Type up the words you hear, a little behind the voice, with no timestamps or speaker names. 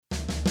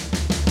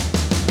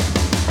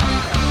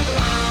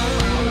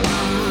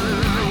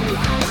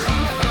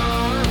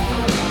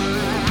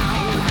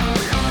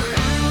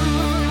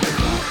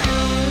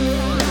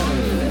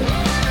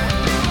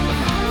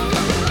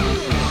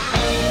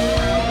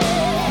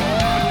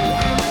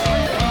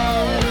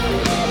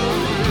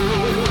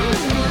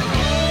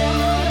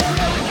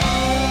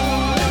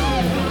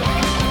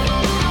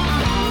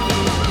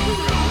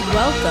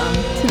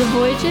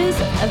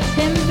Voyages of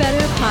Tim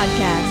Vetter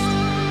podcast.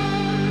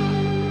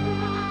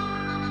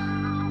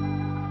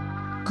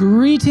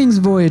 Greetings,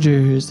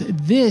 Voyagers.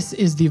 This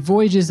is the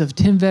Voyages of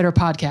Tim Vetter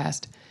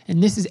podcast,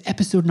 and this is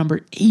episode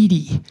number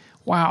 80.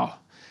 Wow.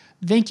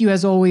 Thank you,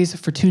 as always,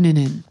 for tuning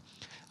in.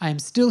 I am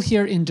still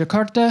here in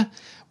Jakarta,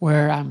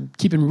 where I'm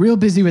keeping real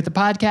busy with the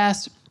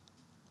podcast.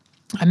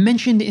 I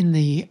mentioned in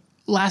the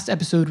last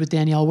episode with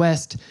Danielle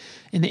West,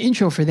 in the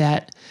intro for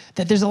that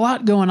there's a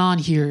lot going on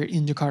here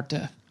in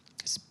Jakarta.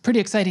 It's a pretty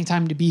exciting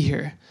time to be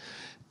here.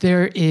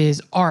 There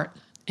is art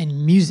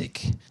and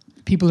music.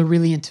 People are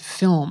really into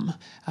film.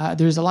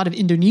 There's a lot of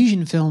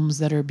Indonesian films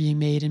that are being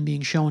made and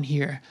being shown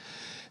here.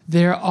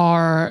 There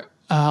are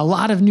a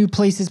lot of new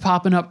places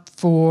popping up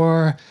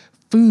for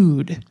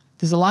food.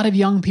 There's a lot of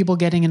young people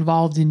getting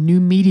involved in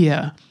new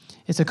media.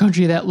 It's a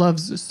country that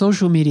loves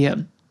social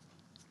media.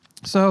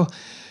 So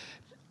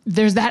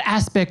there's that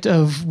aspect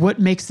of what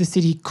makes the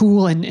city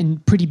cool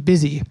and pretty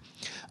busy.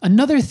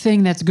 Another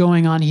thing that's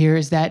going on here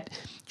is that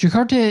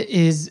Jakarta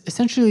is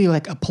essentially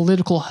like a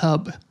political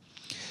hub.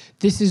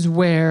 This is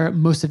where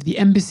most of the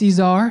embassies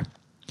are.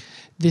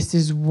 This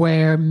is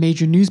where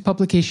major news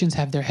publications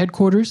have their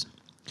headquarters.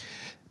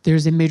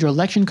 There's a major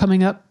election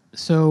coming up,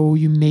 so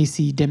you may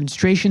see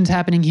demonstrations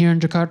happening here in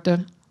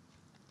Jakarta.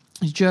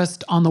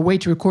 Just on the way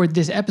to record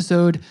this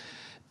episode,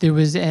 there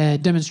was a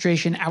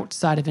demonstration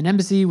outside of an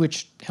embassy,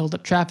 which held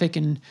up traffic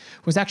and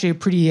was actually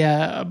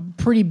a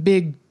pretty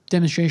big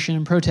demonstration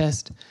and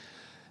protest.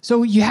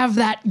 So you have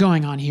that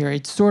going on here.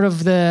 It's sort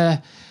of the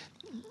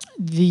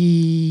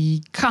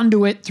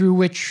conduit through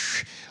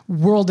which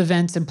world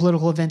events and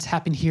political events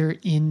happen here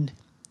in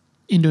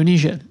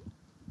Indonesia.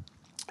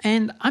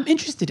 And I'm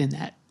interested in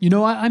that. You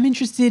know, I'm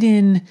interested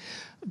in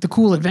the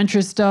cool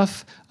adventurous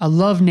stuff. I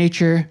love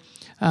nature.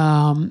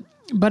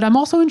 But I'm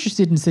also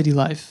interested in city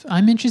life.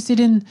 I'm interested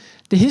in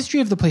the history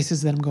of the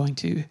places that I'm going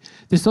to,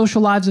 the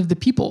social lives of the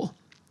people,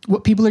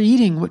 what people are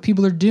eating, what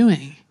people are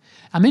doing.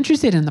 I'm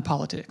interested in the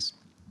politics.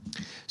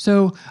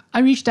 So I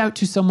reached out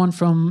to someone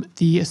from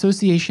the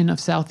Association of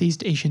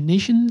Southeast Asian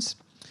Nations.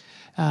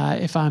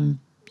 If I'm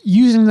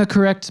using the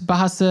correct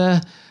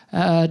Bahasa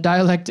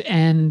dialect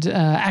and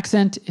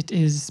accent, it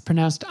is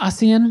pronounced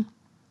ASEAN.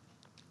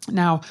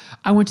 Now,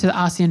 I went to the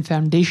ASEAN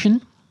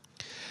Foundation.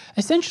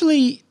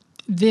 Essentially,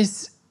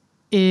 this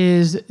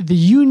is the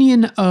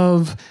union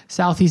of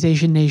Southeast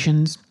Asian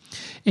nations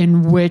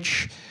in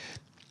which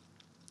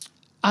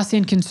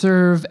ASEAN can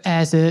serve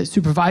as a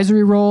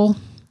supervisory role,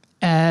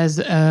 as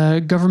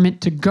a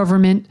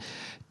government-to-government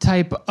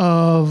type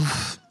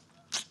of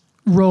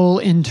role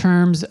in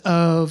terms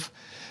of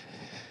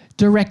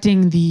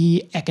directing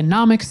the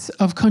economics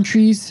of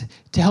countries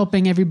to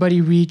helping everybody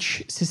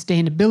reach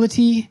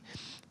sustainability.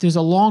 There's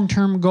a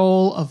long-term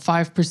goal of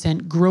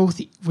 5%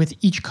 growth with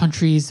each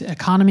country's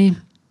economy.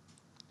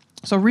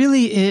 So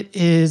really it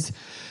is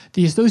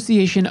the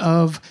association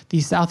of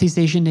the Southeast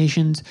Asian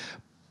nations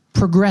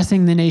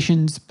progressing the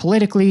nations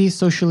politically,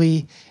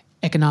 socially,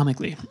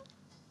 economically.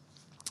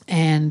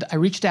 And I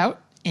reached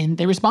out and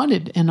they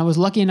responded. And I was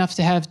lucky enough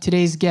to have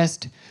today's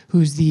guest,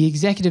 who's the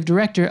executive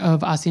director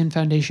of ASEAN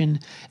Foundation,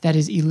 that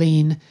is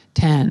Elaine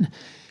Tan.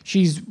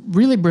 She's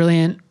really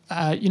brilliant.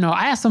 I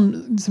asked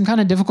some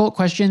kind of difficult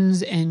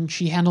questions and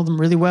she handled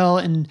them really well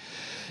and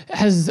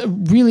has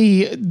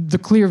really the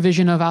clear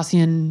vision of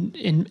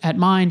ASEAN at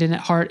mind and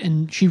at heart.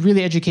 And she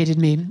really educated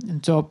me.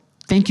 And so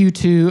thank you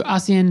to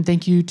ASEAN.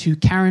 Thank you to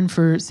Karen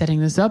for setting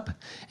this up.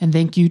 And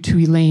thank you to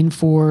Elaine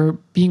for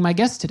being my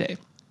guest today.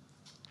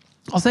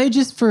 I'll say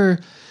just for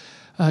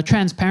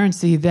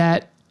transparency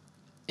that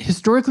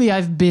historically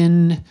I've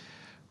been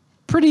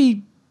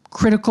pretty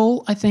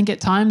critical, I think,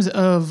 at times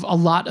of a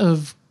lot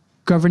of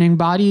governing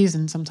bodies,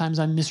 and sometimes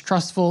I'm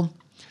mistrustful.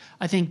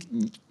 I think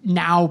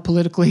now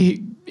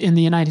politically in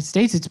the United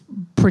States, it's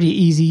pretty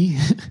easy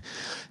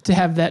to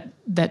have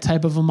that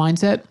type of a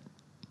mindset.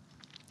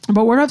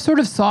 But where I've sort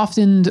of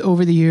softened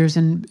over the years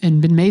and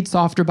been made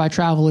softer by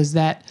travel is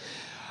that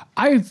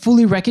I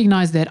fully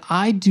recognize that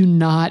I do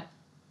not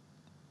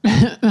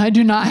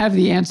have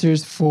the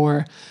answers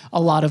for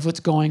a lot of what's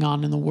going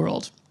on in the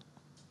world.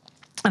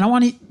 And I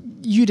want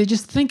you to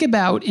just think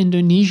about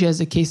Indonesia as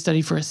a case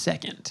study for a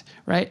second,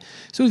 right?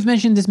 So we've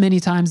mentioned this many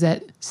times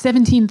that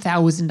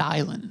 17,000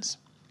 islands,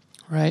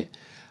 right?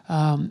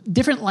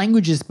 Different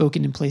languages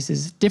spoken in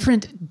places,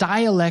 different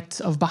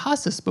dialects of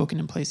Bahasa spoken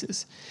in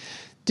places,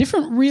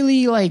 different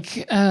really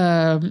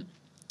I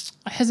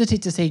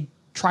hesitate to say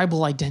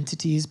tribal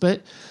identities,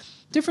 but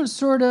different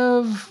sort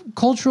of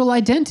cultural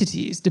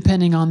identities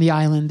depending on the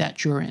island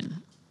that you're in.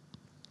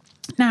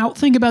 Now,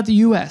 think about the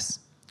U.S.,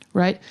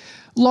 right?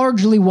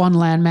 Largely one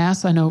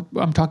landmass. I know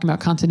I'm talking about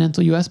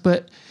continental U.S.,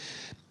 but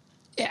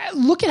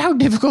look at how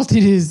difficult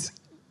it is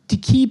to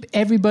keep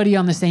everybody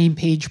on the same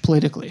page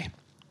politically.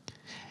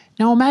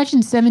 Now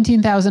imagine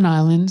 17,000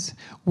 islands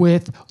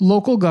with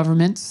local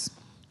governments,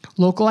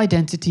 local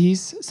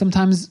identities,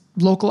 sometimes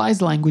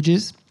localized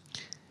languages,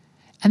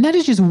 and that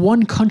is just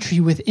one country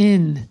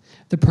within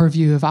the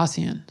purview of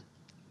ASEAN.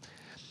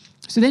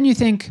 So then you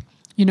think,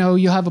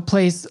 you have a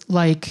place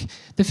like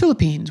the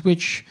Philippines,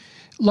 which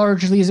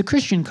largely is a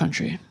Christian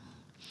country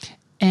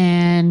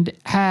and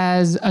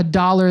has a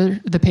dollar,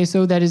 the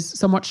peso, that is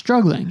somewhat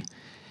struggling.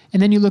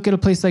 And then you look at a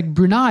place like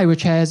Brunei,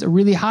 which has a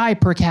really high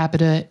per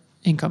capita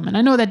income. And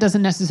I know that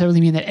doesn't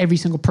necessarily mean that every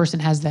single person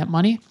has that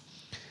money.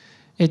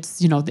 It's,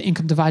 the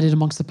income divided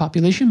amongst the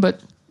population,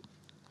 but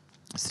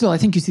still, I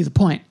think you see the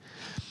point.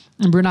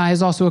 And Brunei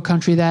is also a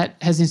country that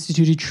has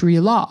instituted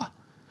Sharia law.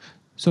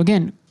 So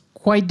again,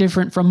 quite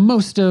different from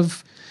most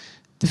of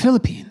the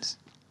Philippines.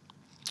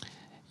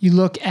 You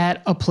look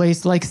at a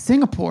place like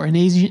Singapore, an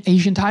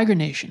Asian tiger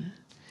nation,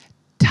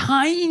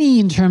 tiny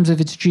in terms of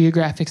its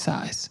geographic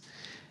size.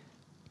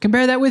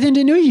 Compare that with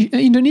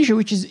Indonesia,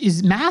 which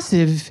is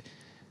massive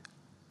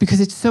because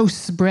it's so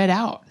spread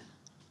out.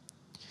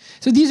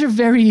 So these are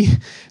very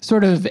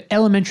sort of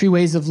elementary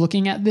ways of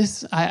looking at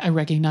this. I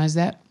recognize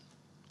that.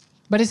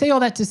 But I say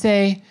all that to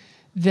say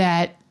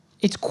that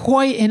it's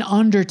quite an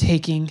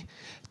undertaking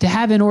to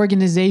have an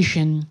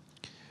organization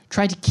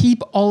try to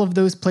keep all of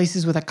those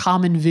places with a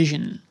common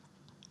vision.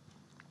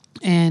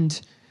 And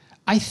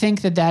I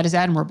think that is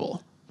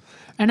admirable.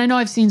 And I know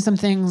I've seen some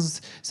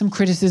things, some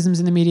criticisms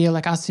in the media,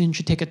 like ASEAN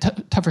should take a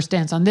tougher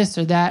stance on this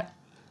or that.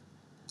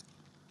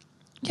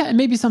 Yeah, and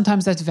maybe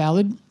sometimes that's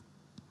valid.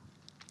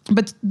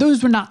 But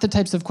those were not the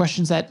types of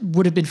questions that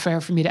would have been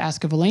fair for me to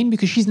ask of Elaine,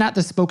 because she's not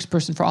the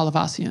spokesperson for all of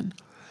ASEAN.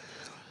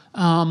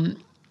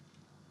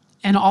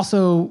 And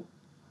also,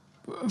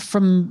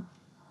 from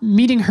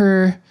meeting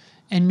her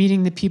and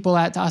meeting the people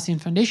at the ASEAN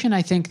Foundation,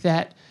 I think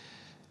that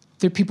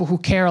they're people who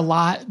care a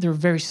lot. They're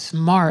very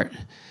smart.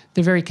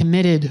 They're very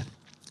committed.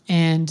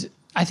 And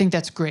I think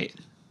that's great.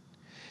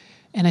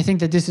 And I think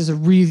that this is a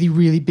really,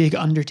 really big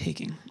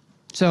undertaking.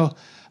 So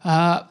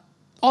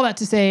all that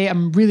to say,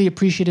 I'm really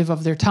appreciative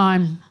of their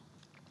time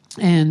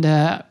and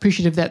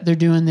appreciative that they're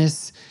doing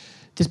this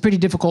pretty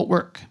difficult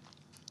work.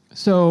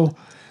 So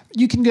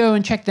you can go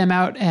and check them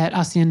out at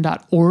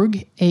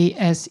ASEAN.org,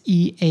 ASEAN.org.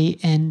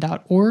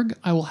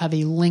 I will have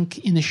a link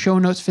in the show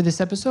notes for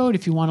this episode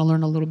if you want to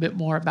learn a little bit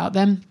more about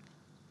them.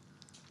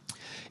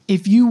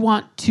 If you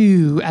want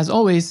to, as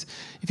always,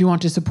 if you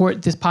want to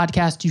support this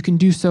podcast, you can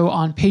do so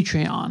on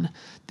Patreon.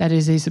 That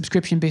is a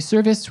subscription-based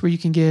service where you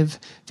can give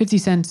 50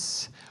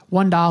 cents,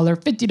 $1,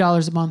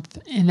 $50 a month,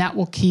 and that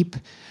will keep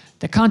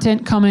the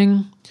content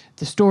coming,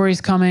 the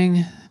stories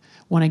coming.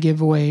 When I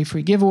give away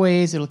free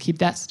giveaways, it'll keep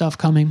that stuff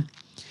coming.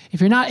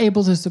 If you're not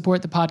able to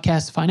support the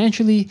podcast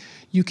financially,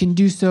 you can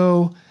do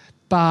so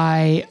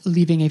by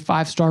leaving a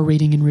 5-star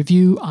rating and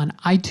review on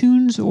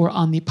iTunes or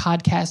on the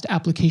podcast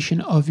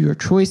application of your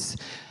choice.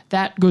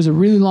 That goes a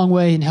really long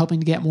way in helping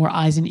to get more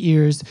eyes and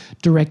ears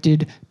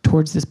directed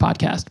towards this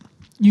podcast.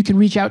 You can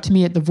reach out to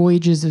me at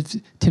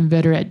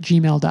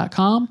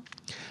thevoyagesoftimvedder@gmail.com.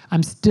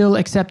 I'm still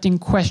accepting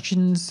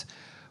questions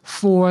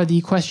for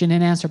the question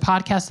and answer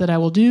podcast that I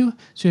will do.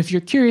 So if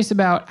you're curious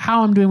about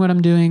how I'm doing what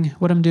I'm doing,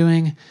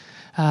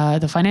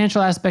 the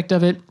financial aspect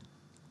of it,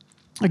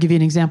 I'll give you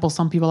an example.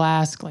 Some people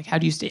ask, like, how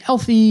do you stay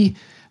healthy?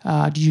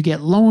 Do you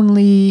get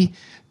lonely?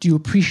 Do you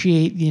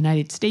appreciate the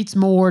United States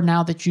more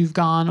now that you've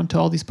gone to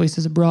all these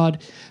places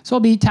abroad? So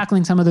I'll be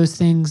tackling some of those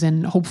things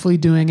and hopefully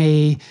doing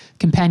a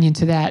companion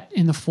to that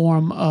in the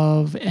form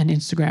of an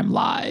Instagram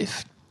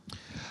Live.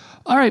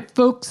 All right,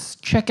 folks,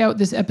 check out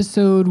this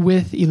episode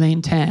with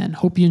Elaine Tan.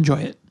 Hope you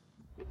enjoy it.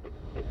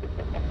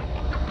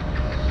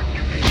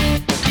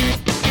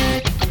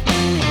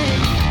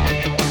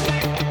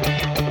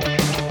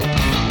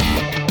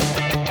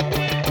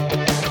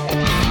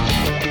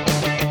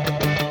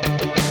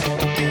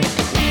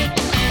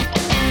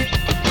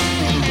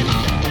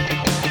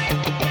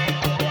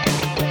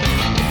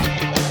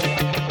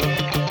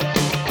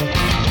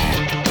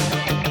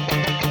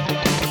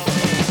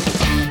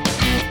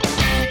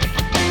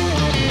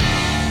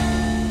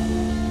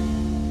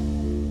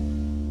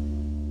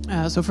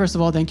 So first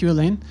of all, thank you,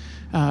 Elaine.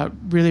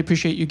 Really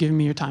appreciate you giving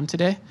me your time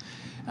today.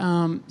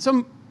 I'm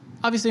from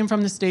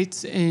the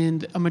States,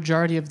 and a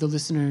majority of the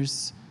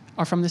listeners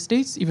are from the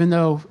States, even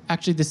though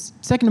actually the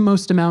second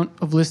most amount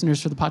of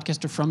listeners for the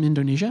podcast are from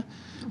Indonesia,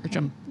 which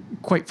I'm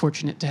quite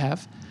fortunate to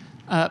have.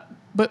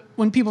 But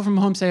when people from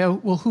home say,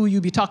 oh, well, who will you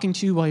be talking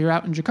to while you're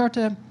out in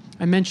Jakarta?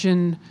 I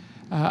mention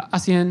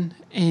ASEAN,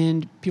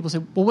 and people say,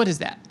 well, what is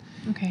that?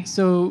 Okay.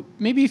 So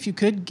maybe if you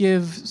could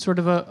give sort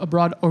of a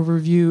broad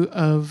overview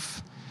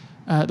of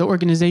the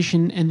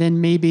organization, and then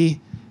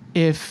maybe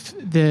if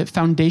the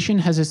foundation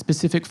has a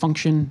specific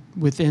function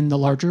within the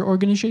larger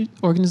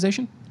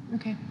organization.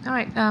 Okay. All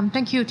right.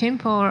 Thank you, Tim,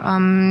 for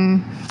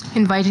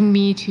inviting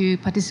me to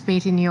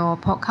participate in your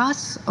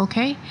podcast.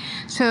 Okay.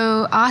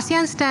 So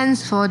ASEAN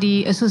stands for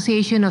the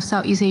Association of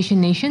Southeast Asian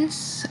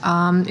Nations.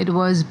 It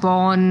was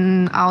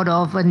born out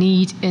of a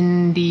need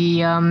in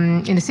the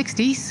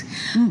 60s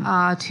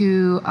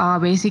to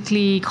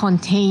basically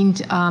contain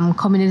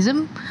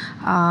communism.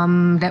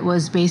 That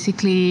was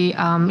basically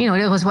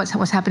that was what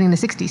was happening in the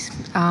 60s.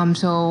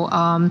 So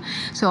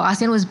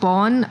ASEAN was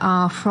born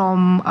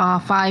from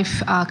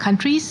 5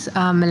 countries.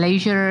 countries,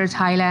 Malaysia,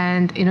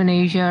 Thailand,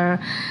 Indonesia,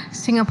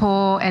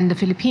 Singapore, and the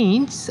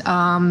Philippines,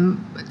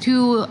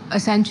 to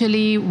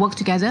essentially work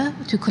together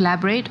to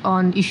collaborate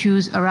on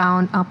issues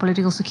around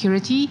political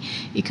security,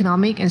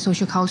 economic, and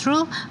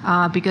social-cultural,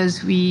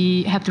 because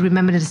we have to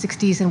remember the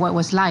 60s and what it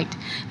was like.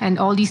 And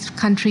all these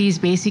countries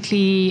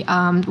basically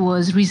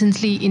was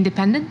recently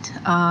independent,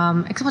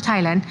 except for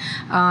Thailand.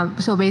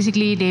 So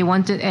basically, they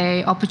wanted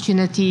an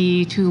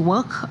opportunity to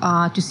work,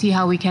 to see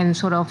how we can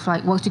sort of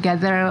like work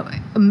together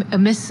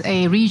amidst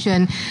a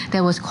region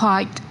that was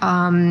quite,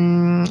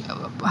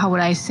 how would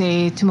I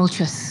say,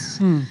 tumultuous.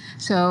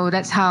 So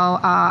that's how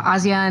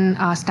ASEAN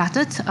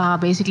started,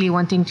 basically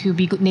wanting to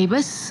be good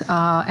neighbors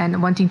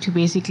and wanting to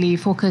basically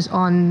focus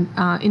on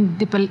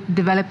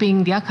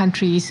developing their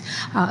countries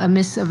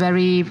amidst a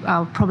very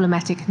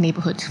problematic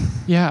neighborhood.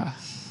 Yeah.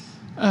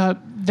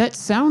 That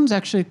sounds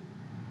actually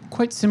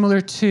quite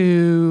similar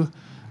to,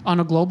 on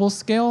a global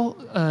scale,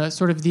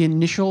 sort of the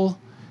initial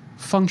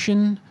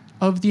function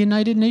of the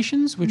United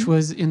Nations, which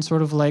was in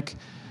sort of like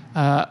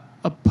a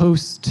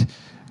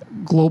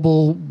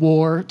post-global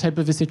war type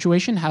of a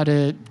situation, how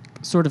to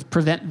sort of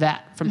prevent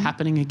that from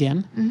happening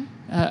again.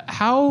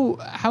 How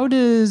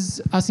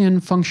does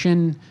ASEAN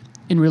function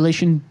in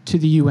relation to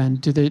the UN?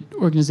 Do the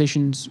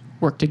organizations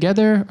work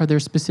together? Are there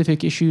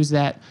specific issues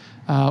that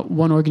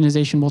one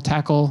organization will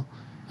tackle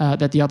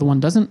that the other one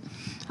doesn't?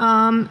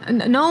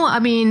 No, I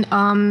mean,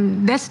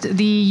 that's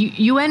the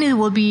UN. It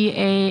will be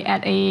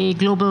at a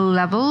global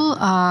level.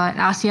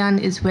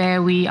 ASEAN is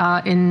where we are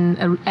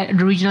at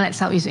the regional at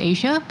Southeast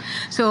Asia.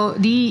 So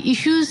the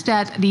issues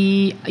that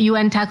the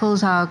UN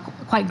tackles are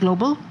quite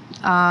global.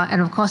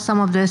 And of course, some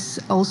of this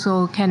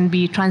also can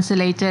be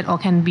translated or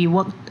can be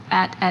worked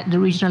at the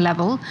regional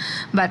level.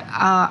 But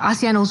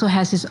ASEAN also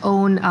has its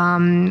own,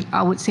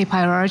 I would say,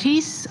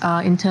 priorities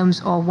in terms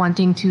of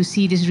wanting to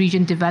see this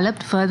region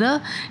developed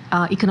further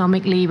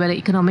economically, whether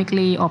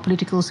economically or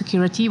political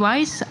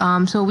security-wise.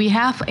 So we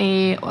have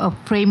a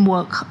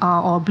framework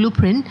or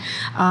blueprint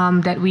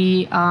that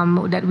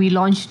we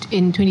launched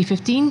in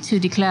 2015 to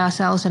declare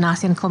ourselves an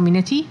ASEAN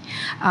community.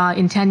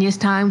 In 10 years'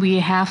 time, we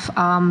have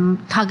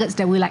targets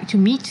that we like to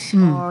meet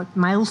or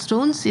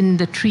milestones in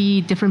the 3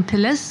 different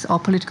pillars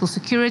of political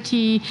security,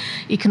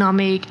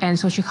 economic, and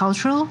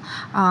social-cultural.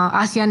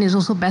 ASEAN is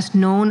also best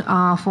known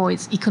for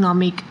its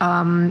economic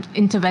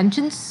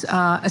interventions.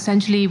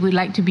 Essentially, we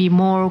like to be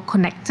more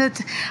connected,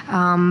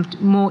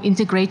 more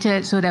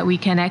integrated, so that we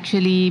can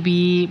actually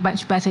be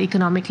much better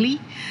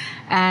economically.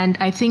 And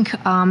I think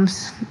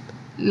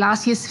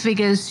last year's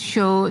figures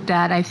show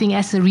that I think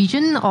as a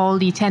region, all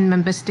the 10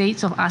 member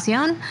states of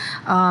ASEAN,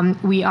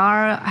 we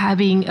are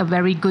having a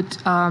very good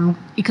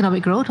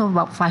economic growth of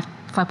about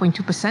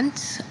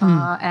 5.2%.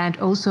 And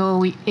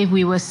also, if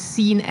we were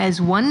seen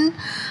as one,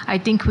 I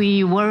think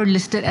we were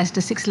listed as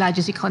the 6th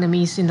largest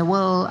economies in the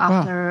world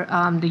after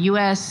the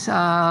US,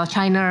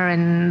 China,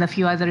 and a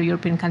few other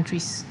European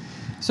countries.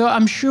 So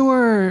I'm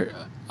sure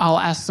I'll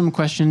ask some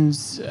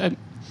questions.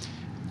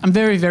 I'm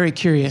very, very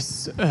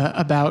curious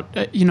about,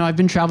 I've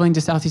been traveling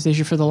to Southeast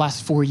Asia for the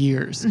last 4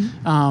 years.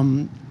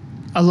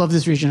 I love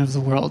this region of the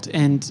world,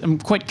 and I'm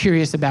quite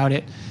curious about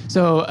it.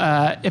 So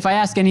if I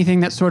ask anything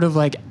that's sort of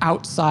like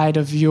outside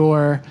of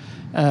your,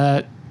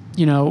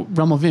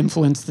 realm of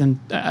influence, then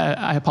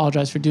I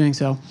apologize for doing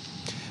so.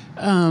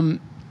 I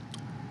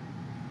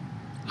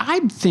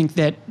think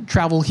that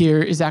travel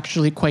here is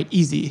actually quite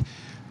easy,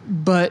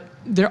 but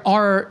there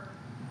are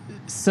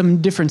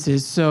some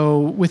differences.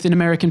 So with an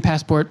American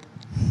passport,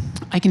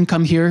 I can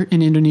come here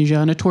in Indonesia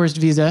on a tourist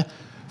visa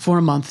for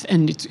a month,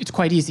 and it's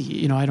quite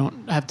easy. I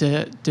don't have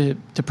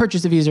to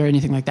purchase a visa or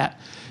anything like that.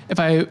 If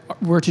I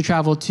were to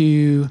travel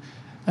to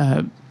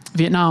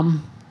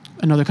Vietnam,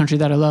 another country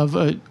that I love,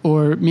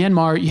 or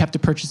Myanmar, you have to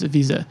purchase a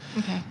visa.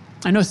 Okay.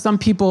 I know some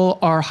people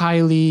are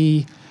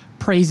highly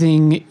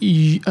praising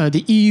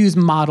the EU's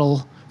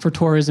model for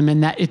tourism,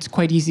 and that it's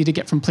quite easy to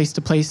get from place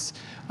to place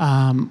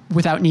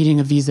without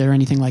needing a visa or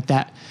anything like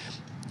that.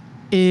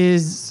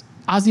 Is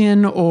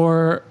ASEAN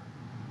or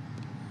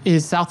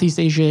is Southeast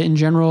Asia in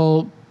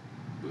general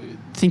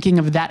thinking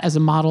of that as a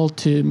model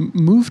to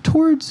move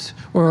towards,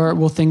 or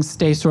will things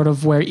stay sort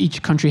of where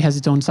each country has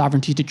its own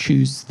sovereignty to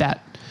choose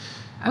that?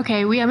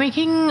 Okay, we are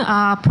making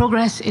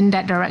progress in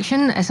that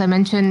direction. As I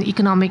mentioned,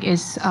 economic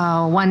is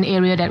one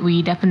area that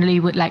we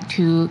definitely would like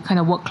to kind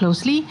of work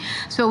closely.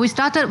 So we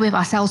started with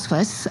ourselves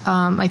first.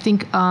 I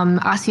think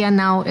ASEAN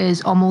now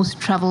is almost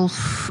travel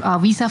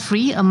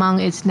visa-free among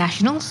its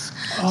nationals.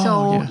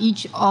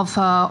 Each of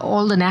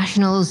all the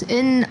nationals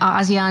in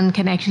ASEAN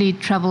can actually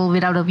travel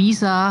without a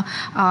visa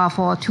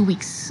for 2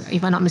 weeks,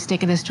 if I'm not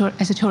mistaken, as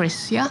a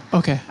tourist. Yeah.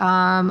 Okay.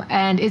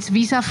 And it's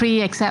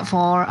visa-free except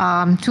for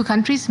 2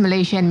 countries,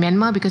 Malaysia and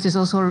Myanmar, Myanmar because there's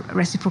also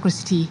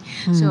reciprocity.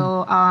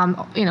 So,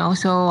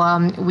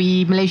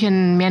 we, Malaysia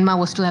and Myanmar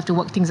will still have to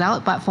work things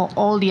out, but for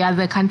all the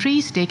other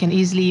countries, they can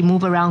easily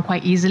move around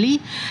quite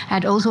easily.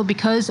 And also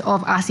because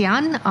of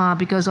ASEAN,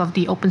 because of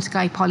the open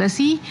sky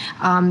policy,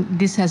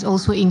 this has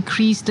also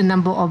increased the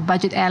number of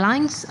budget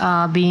airlines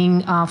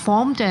being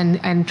formed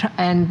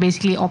and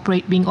basically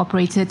being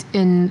operated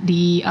in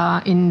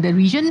the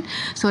region.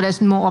 So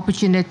there's more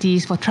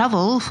opportunities for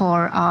travel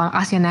for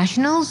ASEAN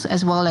nationals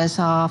as well as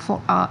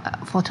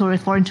for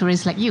foreign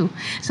tourists like you.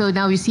 So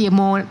now we see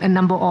a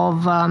number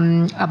of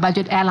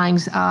budget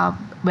airlines,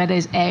 whether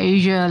it's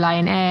AirAsia,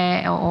 Lion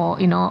Air,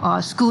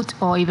 or Scoot,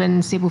 or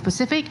even Cebu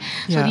Pacific.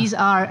 So these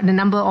are the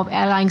number of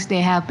airlines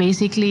they have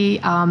basically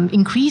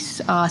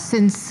increased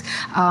since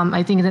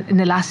I think in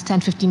the last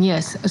 10, 15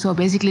 years. So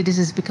basically this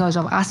is because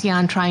of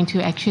ASEAN trying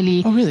to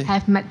actually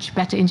have much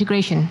better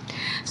integration.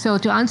 So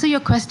to answer your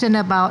question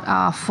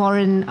about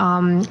foreign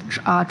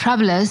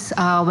travelers,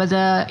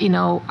 whether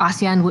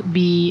ASEAN would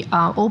be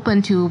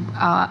open to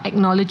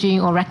acknowledging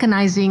or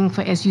recognizing,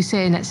 for, as you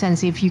say, in that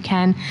sense, if you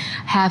can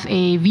have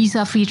a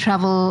visa-free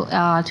travel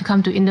to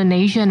come to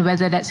Indonesia, and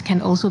whether that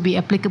can also be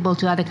applicable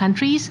to other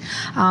countries.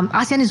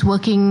 ASEAN is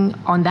working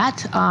on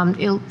that.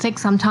 It'll take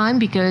some time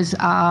because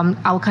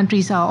our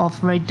countries are of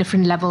very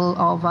different level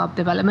of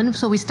development.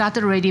 So we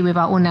started already with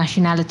our own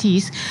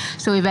nationalities.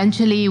 So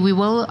eventually we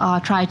will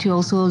try to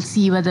also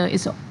see whether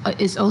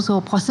it's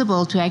also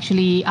possible to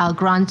actually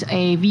grant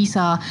a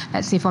visa,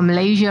 let's say for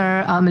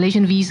Malaysia,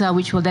 Malaysian visa,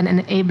 which will then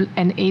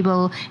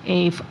enable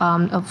a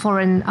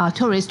foreign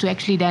tourist to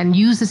actually then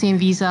use the same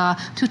visa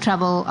to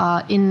travel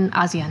in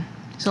ASEAN.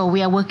 So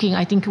we are working,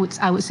 I think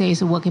I would say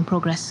is a work in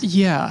progress.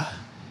 Yeah.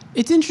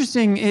 It's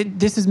interesting.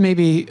 This is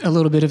maybe a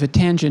little bit of a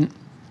tangent,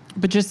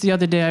 but just the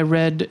other day I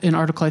read an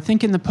article, I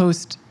think in the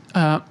Post,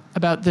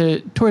 about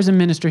the tourism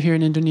minister here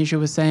in Indonesia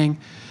was saying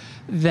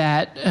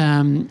that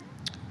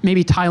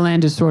maybe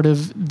Thailand is sort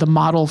of the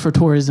model for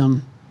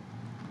tourism,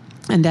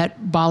 and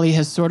that Bali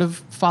has sort of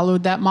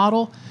followed that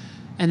model,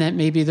 and that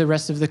maybe the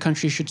rest of the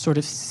country should sort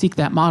of seek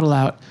that model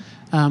out.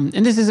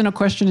 And this isn't a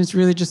question, it's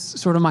really just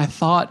sort of my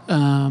thought.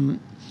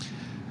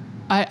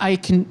 I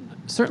can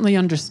certainly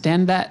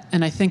understand that,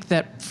 and I think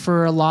that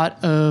for a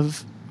lot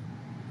of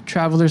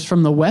travelers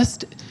from the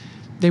West,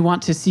 they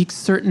want to seek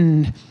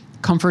certain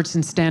comforts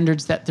and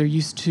standards that they're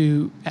used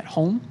to at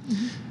home.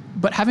 Mm-hmm.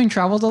 But having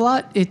traveled a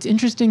lot, it's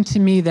interesting to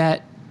me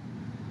that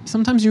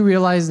sometimes you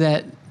realize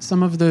that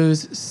some of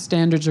those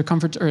standards or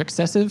comforts are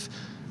excessive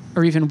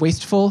or even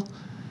wasteful.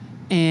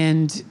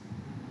 And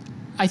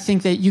I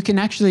think that you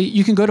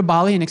can go to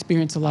Bali and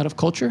experience a lot of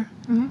culture.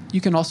 Mm-hmm.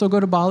 You can also go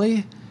to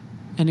Bali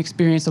and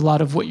experience a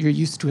lot of what you're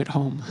used to at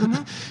home.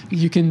 Mm-hmm.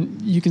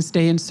 You can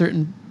stay in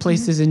certain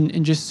places mm-hmm.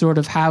 and just sort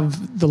of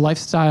have the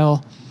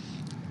lifestyle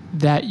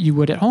that you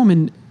would at home.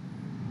 And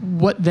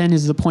what then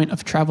is the point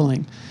of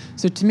traveling?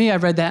 So to me, I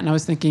read that and I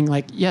was thinking,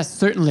 like, yes,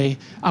 certainly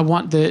I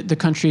want the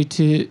country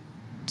to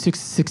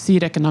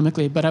succeed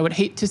economically, but I would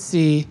hate to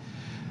see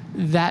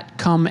that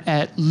come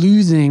at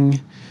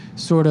losing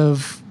sort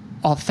of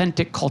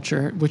authentic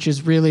culture, which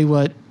is really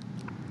what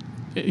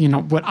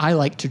I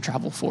like to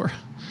travel for.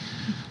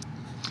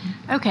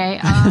 Okay.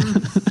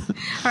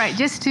 All right.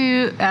 Just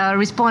to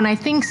respond, I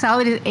think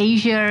Southeast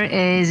Asia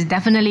is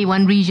definitely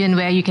one region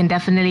where you can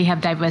definitely have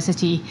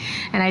diversity,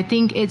 and I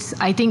think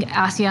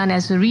ASEAN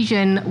as a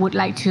region would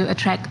like to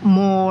attract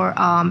more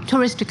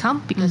tourists to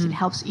come because mm-hmm. it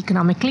helps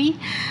economically.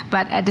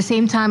 But at the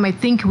same time, I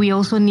think we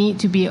also need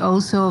to be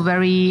also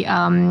very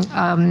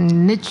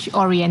niche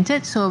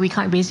oriented. So we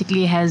can't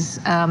basically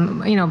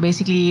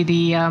basically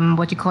the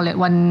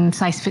one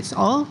size fits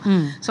all.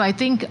 Mm. So I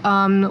think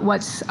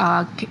what's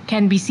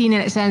can be seen in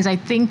that sense, I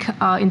think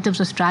in terms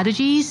of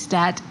strategies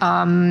that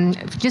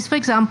just for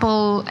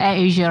example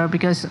AirAsia,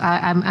 because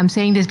I'm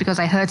saying this because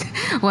I heard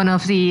one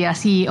of the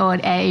CEO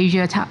at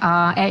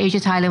AirAsia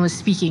Thailand was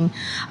speaking,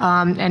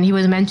 and he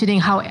was mentioning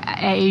how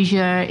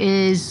AirAsia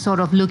is sort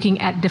of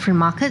looking at different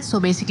markets. So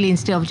basically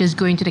instead of just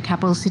going to the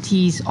capital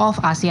cities of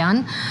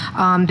ASEAN,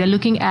 they're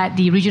looking at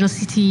the regional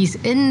cities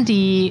in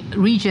the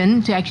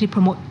region to actually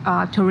promote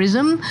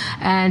tourism,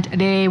 and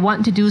they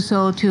want to do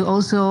so to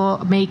also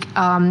make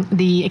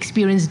the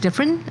experience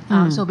different.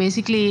 So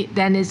basically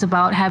then it's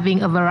about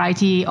having a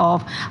variety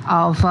of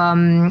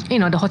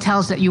the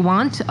hotels that you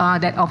want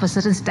that of a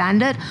certain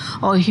standard,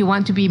 or if you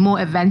want to be more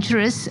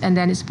adventurous, and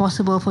then it's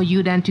possible for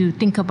you then to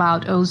think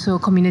about also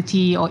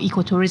community or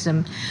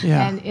ecotourism.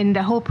 Yeah. And in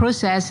the whole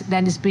process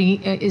then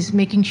is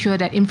making sure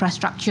that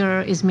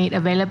infrastructure is made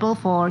available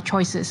for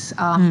choices.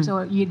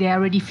 So they're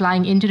already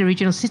flying into the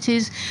regional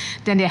cities,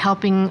 then they're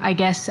helping, I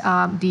guess,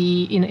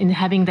 in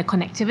having the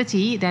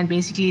connectivity, then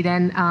basically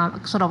then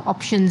sort of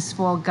options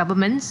for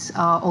governments,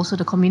 also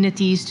the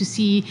communities, to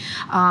see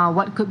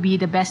what could be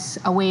the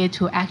best way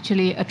to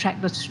actually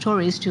attract the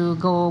tourists to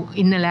go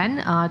inland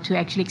to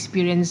actually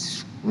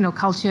experience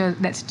culture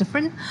that's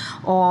different,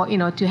 or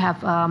to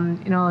have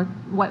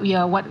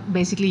what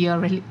basically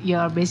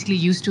you're basically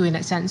used to in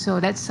that sense. So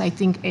that's, I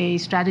think, a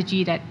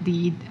strategy that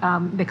the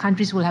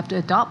countries will have to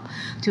adopt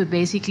to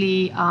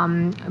basically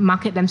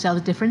market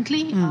themselves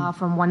differently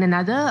from one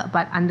another,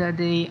 but under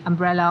the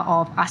umbrella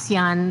of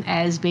ASEAN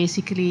as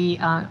basically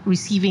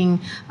receiving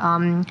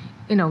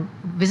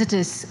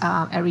visitors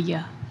every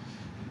year.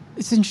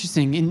 It's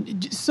interesting.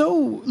 And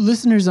so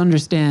listeners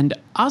understand,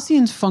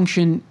 ASEAN's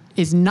function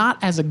is not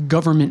as a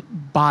government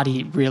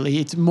body, really.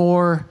 It's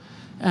more,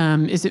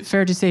 is it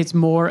fair to say it's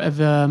more of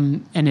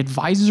an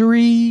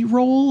advisory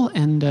role?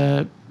 And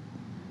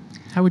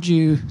how would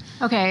you...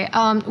 Okay,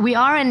 we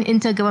are an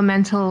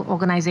intergovernmental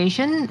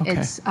organization. Okay.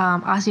 It's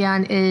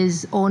ASEAN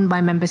is owned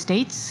by member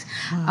states.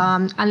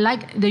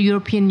 Unlike the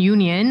European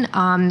Union,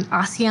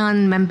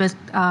 ASEAN member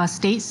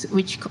states,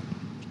 which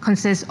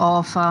consists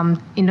of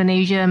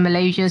Indonesia,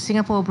 Malaysia,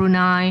 Singapore,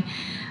 Brunei,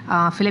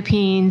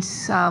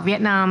 Philippines,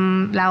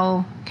 Vietnam,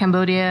 Laos,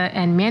 Cambodia,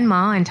 and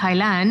Myanmar, and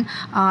Thailand,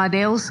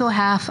 they also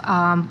have,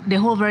 they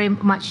hold very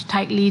much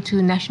tightly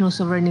to national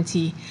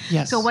sovereignty.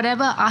 Yes. So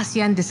whatever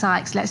ASEAN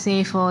decides, let's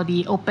say for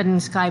the open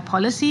sky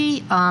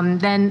policy,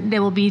 then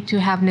there will be to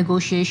have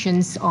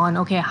negotiations on,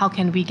 okay, how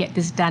can we get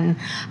this done?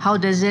 How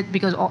does it,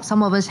 because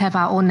some of us have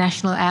our own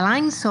national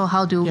airlines, so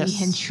how do we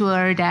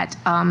ensure that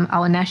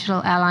our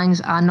national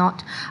airlines are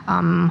not,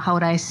 how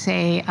would I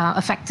say,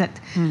 affected?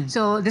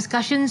 So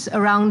discussions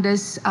around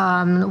this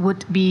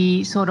would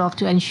be sort of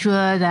to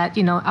ensure that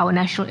our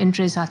national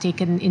interests are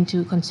taken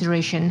into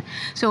consideration.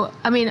 So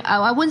I mean,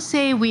 I wouldn't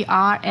say we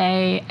are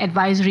a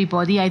advisory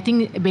body. I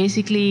think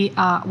basically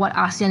what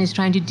ASEAN is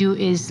trying to do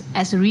is,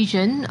 as a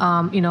region,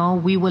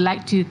 we would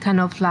like to kind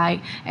of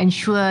like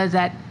ensure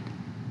that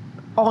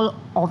all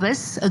of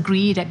us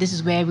agree that this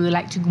is where we would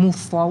like to move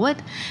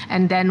forward,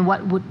 and then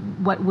what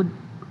would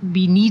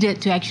be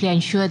needed to actually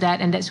ensure that,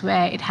 and that's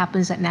where it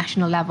happens at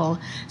national level.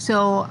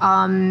 So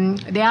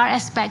there are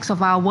aspects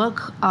of our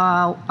work.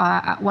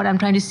 What I'm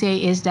trying to say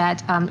is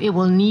that it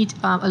will need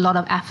a lot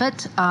of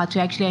effort to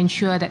actually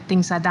ensure that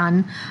things are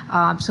done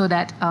so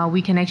that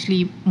we can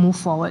actually move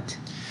forward.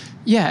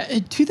 Yeah,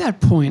 to that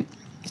point,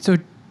 so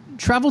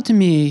travel to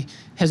me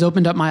has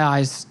opened up my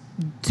eyes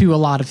to a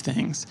lot of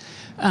things.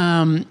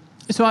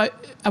 So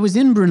I was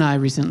in Brunei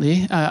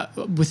recently,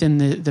 within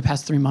the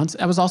past 3 months.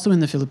 I was also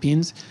in the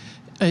Philippines.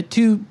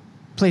 Two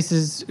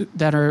places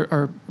that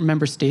are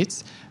member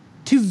states,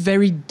 two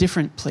very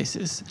different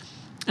places.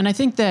 And I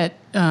think that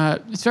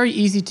it's very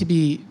easy to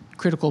be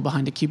critical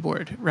behind a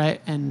keyboard,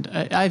 right? And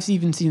I've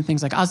even seen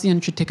things like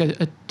ASEAN should take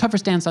a tougher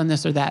stance on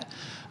this or that.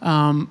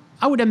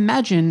 I would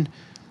imagine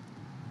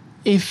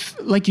if,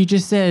 like you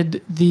just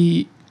said,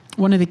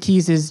 one of the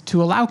keys is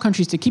to allow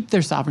countries to keep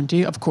their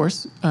sovereignty, of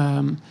course.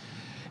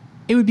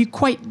 It would be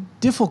quite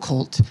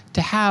difficult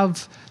to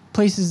have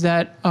places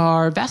that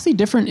are vastly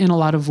different in a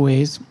lot of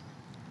ways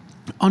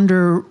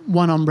under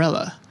one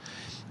umbrella.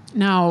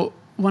 Now,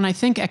 when I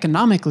think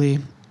economically,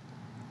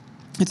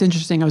 it's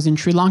interesting. I was in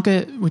Sri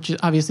Lanka, which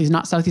obviously is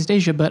not Southeast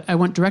Asia, but I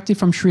went directly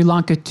from Sri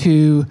Lanka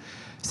to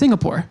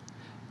Singapore.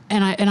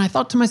 And I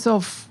thought to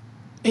myself,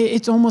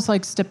 it's almost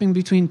like stepping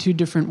between two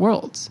different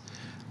worlds.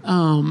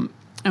 And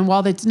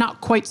while it's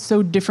not quite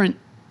so different,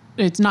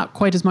 it's not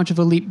quite as much of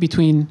a leap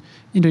between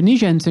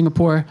Indonesia and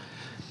Singapore,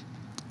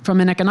 from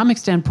an economic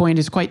standpoint,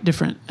 is quite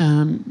different.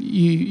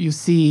 You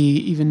see,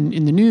 even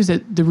in the news,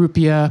 that the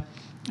rupiah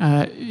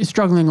is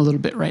struggling a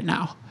little bit right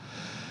now.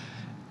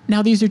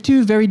 Now, these are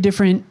two very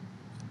different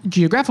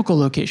geographical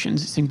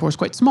locations. Singapore is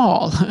quite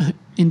small.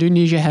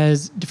 Indonesia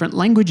has different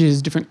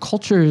languages, different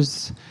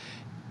cultures,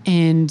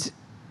 and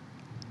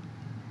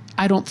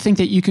I don't think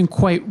that you can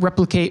quite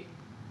replicate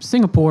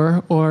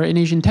Singapore or an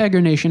Asian tiger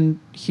nation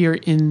here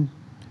in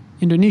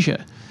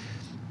Indonesia.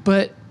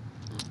 But,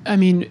 I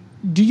mean,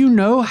 do you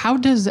know, how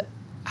does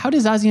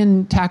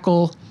ASEAN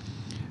tackle,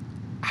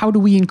 how do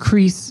we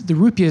increase the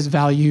rupiah's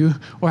value,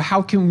 or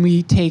how can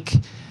we take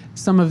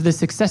some of the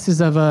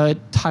successes of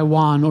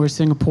Taiwan or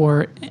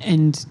Singapore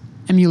and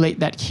emulate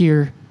that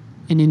here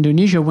in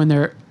Indonesia when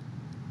there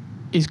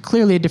is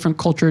clearly a different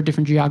culture,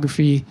 different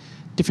geography,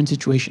 different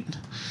situation?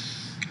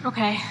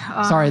 Okay.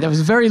 Sorry, that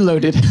was very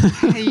loaded.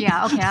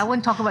 Yeah, okay. I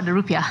won't talk about the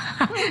rupiah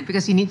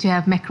because you need to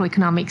have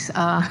macroeconomics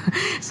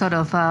sort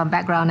of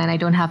background, and I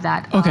don't have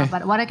that. Okay.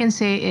 But what I can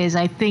say is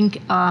I think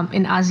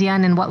in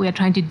ASEAN and what we are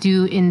trying to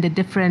do in the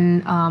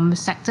different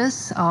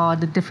sectors or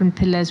the different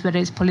pillars, whether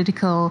it's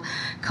political,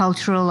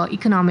 cultural, or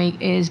economic,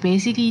 is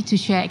basically to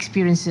share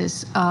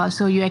experiences.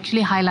 So you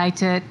actually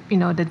highlighted,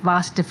 the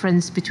vast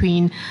difference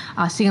between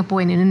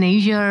Singapore and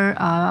Indonesia,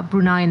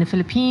 Brunei and the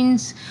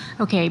Philippines.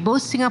 Okay,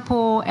 both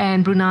Singapore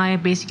and Brunei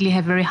basically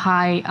have very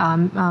high,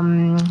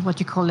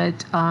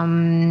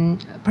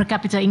 per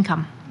capita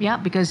income. Yeah,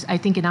 because I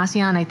think in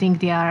ASEAN, I think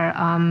they are,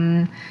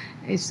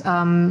 it's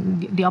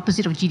the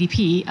opposite of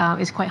GDP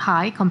is quite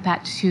high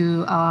compared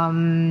to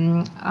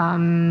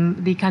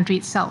the country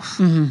itself.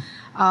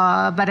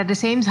 But at the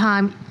same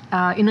time,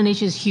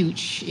 Indonesia is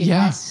huge. It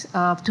Yeah. has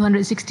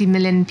 260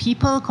 million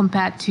people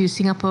compared to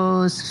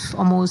Singapore's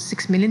almost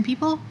 6 million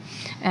people.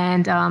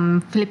 And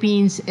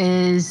Philippines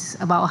is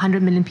about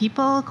 100 million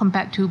people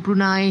compared to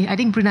Brunei. I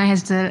think Brunei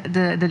has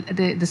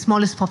the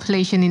smallest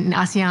population in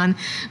ASEAN,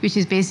 which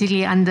is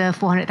basically under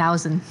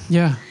 400,000.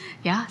 Yeah.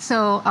 Yeah,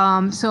 so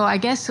I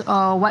guess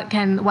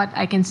what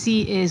I can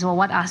see is, or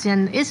what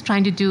ASEAN is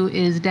trying to do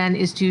is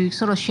to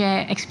sort of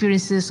share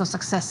experiences of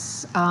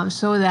success,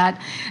 so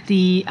that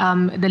the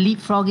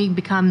leapfrogging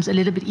becomes a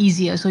little bit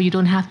easier. So you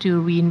don't have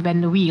to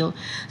reinvent the wheel.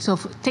 So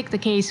take the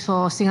case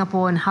for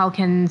Singapore, and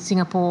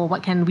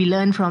what can we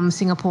learn from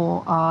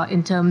Singapore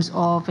in terms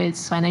of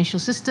its financial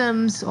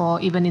systems, or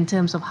even in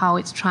terms of how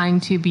it's trying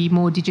to be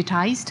more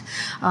digitized.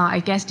 I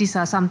guess these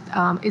are some.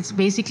 It's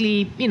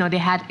basically, they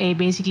had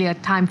basically a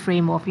time frame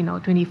of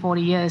 20,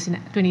 40 years,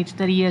 20 to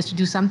 30 years to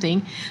do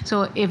something.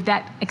 So if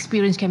that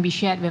experience can be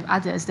shared with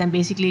others, then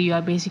basically you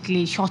are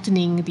basically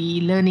shortening the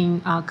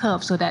learning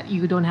curve, so that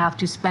you don't have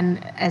to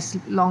spend as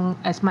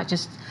much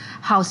as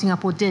how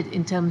Singapore did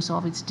in terms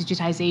of its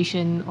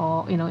digitization,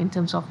 or in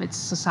terms of its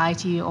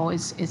society, or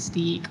its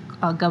the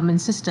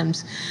government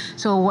systems.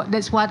 So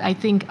that's what I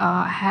think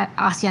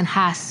ASEAN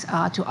has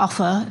to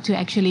offer, to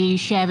actually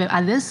share with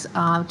others,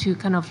 to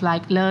kind of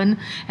like learn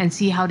and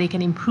see how they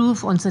can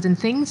improve on certain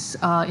things,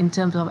 in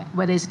terms of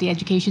whether it's the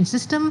education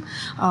system,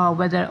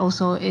 whether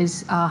also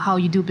is how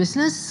you do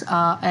business,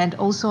 and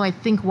also I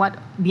think what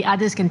the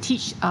others can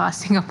teach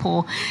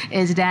Singapore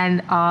is then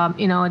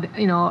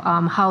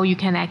how you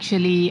can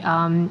actually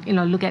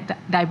look at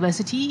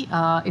diversity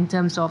in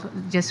terms of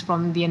just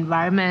from the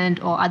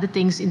environment, or other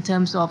things in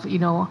terms of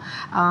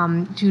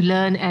to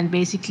learn and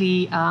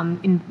basically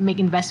make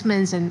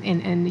investments,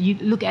 and you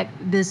look at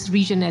this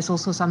region as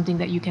also something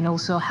that you can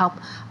also help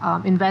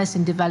invest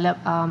and develop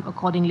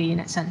accordingly in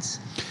that sense.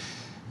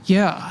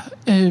 Yeah.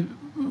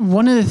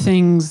 One of the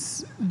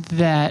things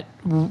that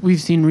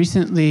we've seen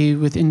recently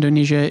with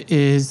Indonesia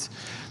is,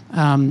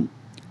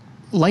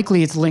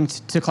 likely it's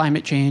linked to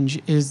climate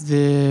change, is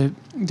the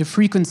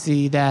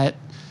frequency that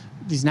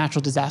these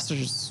natural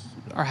disasters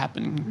are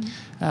happening.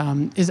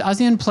 Is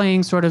ASEAN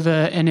playing sort of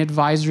an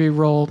advisory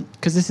role?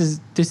 Because this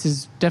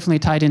is definitely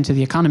tied into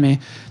the economy,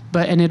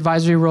 but an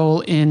advisory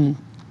role in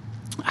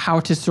how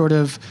to sort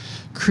of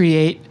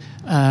create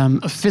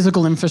a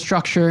physical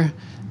infrastructure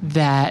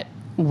that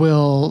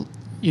will,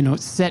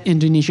 set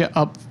Indonesia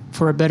up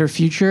for a better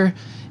future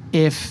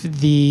if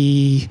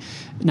the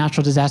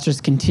natural disasters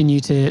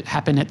continue to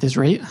happen at this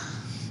rate?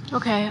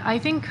 Okay, I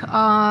think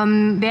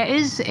there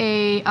is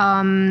a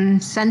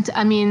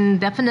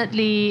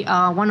definitely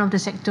one of the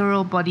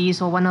sectoral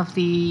bodies, or one of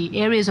the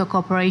areas of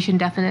cooperation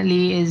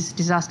definitely is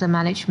disaster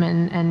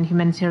management and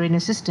humanitarian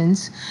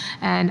assistance.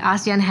 And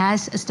ASEAN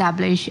has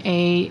established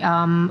a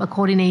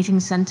coordinating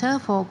center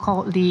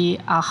called the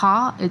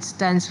AHA. It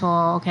stands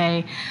for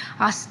the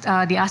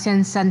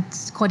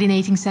ASEAN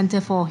Coordinating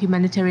Center for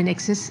Humanitarian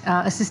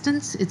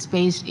Assistance. It's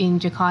based in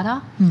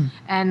Jakarta,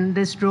 and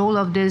this role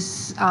of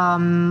this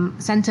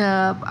center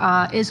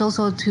is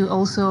also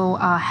to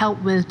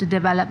help with the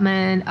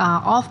development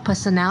of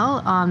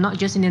personnel, not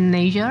just in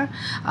Indonesia,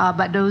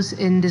 but those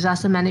in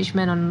disaster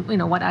management,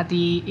 on what are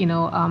the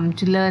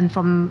to learn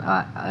from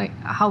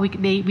how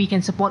we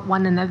can support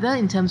one another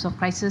in terms of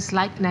crisis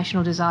like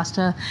national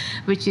disaster,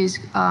 which is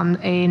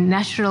a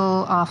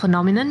natural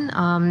phenomenon.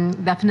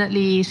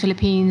 Definitely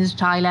Philippines,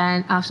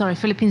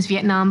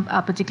 Vietnam,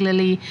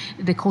 particularly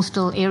the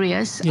coastal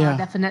areas,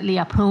 definitely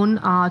are prone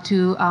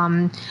to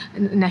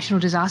national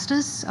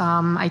disasters.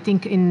 I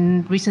think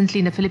recently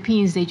in the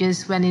Philippines, they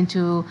just went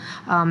into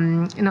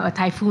a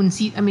typhoon.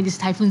 It's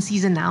typhoon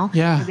season now.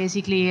 Yeah. So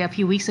basically, a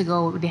few weeks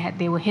ago,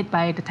 they were hit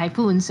by the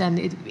typhoons, and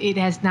it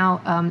has now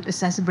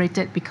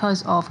exacerbated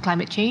because of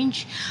climate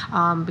change,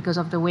 because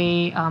of the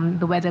way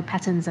the weather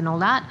patterns and all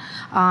that.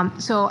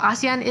 So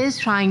ASEAN is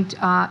trying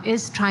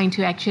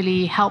to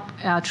actually help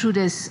through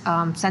this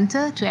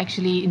center to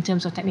actually, in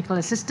terms of technical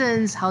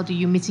assistance, how do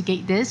you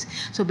mitigate this?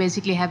 So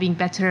basically, having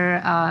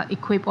better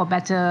equipped or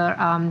better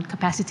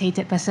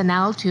capacitated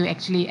personnel to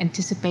actually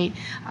anticipate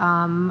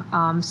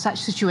such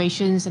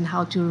situations, and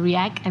how to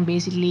react and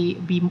basically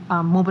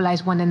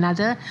mobilize one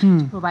another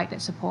to provide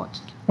that support.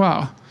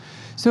 Wow.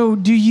 So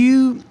do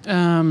you,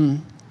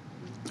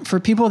 for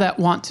people that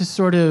want to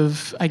sort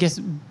of, I guess,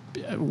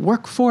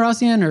 work for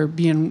ASEAN or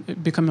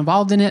become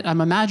involved in it,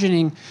 I'm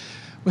imagining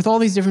with all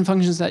these different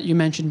functions that you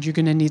mentioned, you're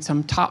going to need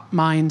some top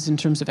minds in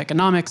terms of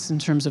economics, in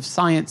terms of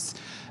science.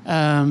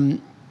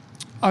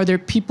 Are there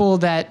people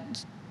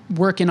that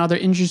work in other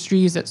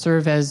industries that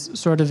serve as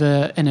sort of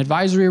an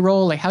advisory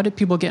role? Like, how did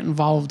people get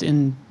involved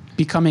in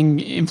becoming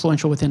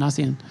influential within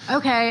ASEAN?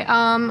 Okay,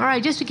 all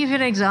right. Just to give you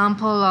an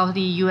example of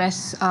the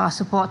U.S.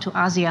 Support to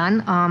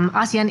ASEAN,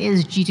 ASEAN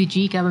is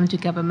G2G, government to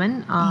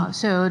government.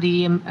 So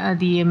the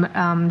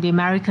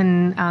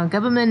American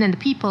government and the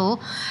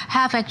people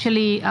have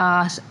actually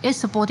is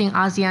supporting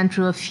ASEAN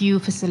through a few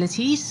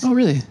facilities. Oh,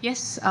 really?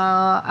 Yes,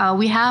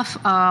 we have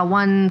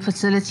one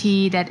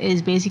facility that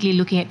is basically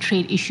looking at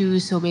trade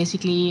issues. So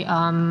basically,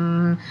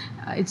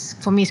 it's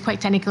for me it's quite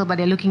technical, but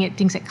they're looking at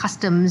things like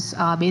customs,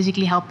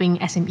 basically helping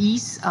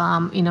SMEs,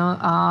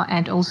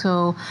 and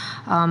also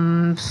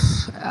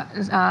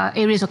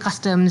areas of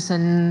customs,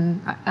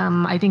 and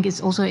I think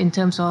it's also in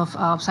terms of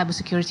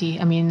cybersecurity.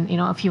 I mean,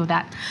 a few of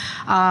that.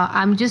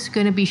 I'm just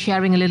going to be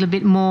sharing a little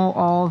bit more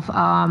of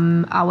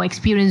our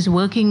experience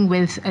working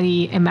with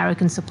the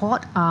American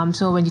support.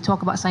 So when you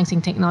talk about science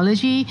and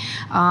technology,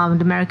 the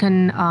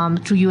American,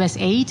 through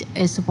USAID,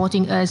 is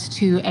supporting us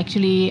to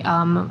actually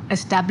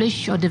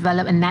establish or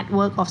develop a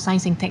network of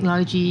science and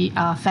technology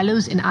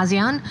fellows in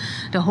ASEAN.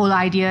 The whole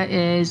idea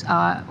is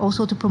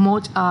also to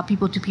promote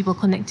people-to-people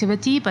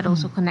connectivity, but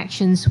also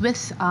connections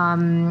with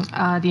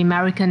the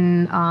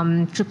American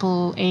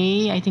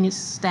AAA. I think it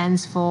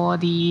stands for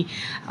the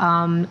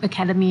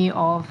Academy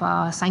of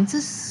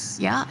Sciences.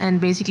 Yeah, and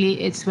basically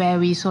it's where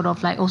we sort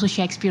of like also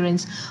share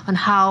experience on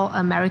how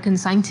American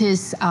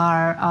scientists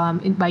are,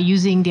 by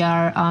using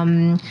their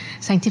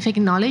scientific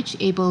knowledge,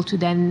 able to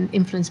then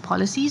influence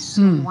policies.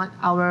 So what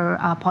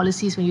our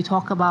policies, when you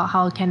talk about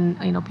how can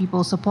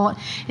people support,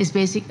 is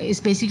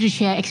basically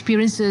share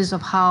experiences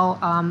of how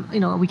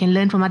we can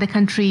learn from other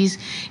countries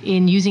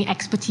in using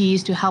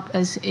expertise to help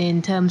us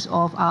in terms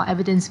of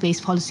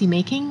evidence-based policy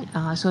making,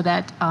 so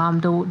that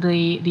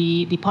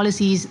the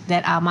policies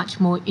that are much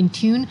more in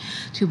tune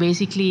to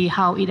basically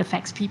how it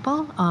affects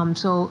people.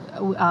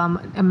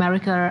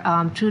 America,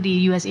 through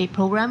the USAID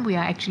program, we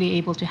are actually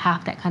able to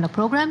have that kind of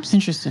programs.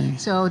 Interesting.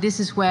 So this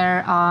is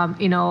where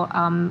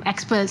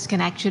experts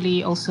can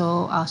actually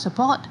also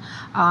support.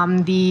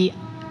 The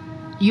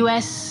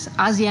US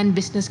ASEAN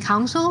Business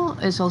Council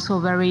is also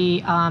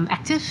very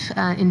active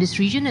in this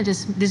region.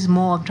 This is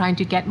more of trying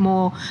to get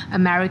more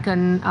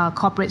American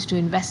corporates to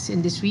invest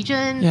in this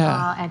region,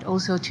 and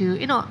also to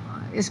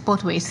it's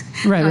both ways,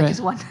 right, not right.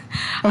 just one.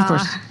 Of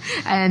course.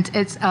 And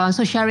it's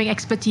so sharing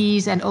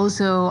expertise and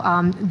also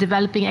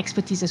developing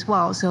expertise as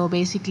well. So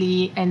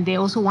basically, and they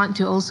also want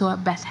to also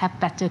have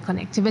better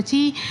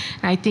connectivity.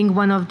 And I think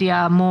one of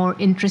their more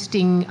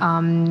interesting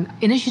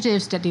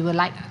initiatives that they would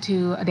like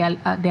to, they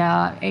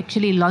are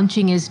actually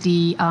launching is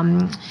the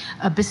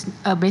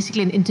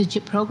basically an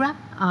internship program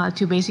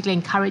to basically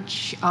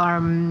encourage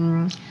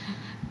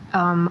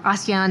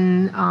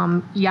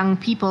ASEAN young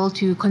people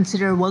to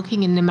consider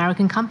working in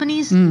American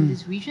companies in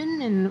this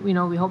region, and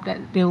we hope that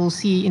they will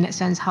see, in that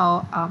sense,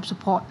 how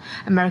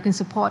American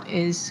support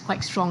is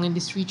quite strong in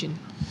this region.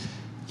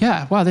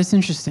 Yeah, wow, that's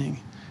interesting.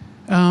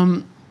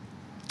 I'm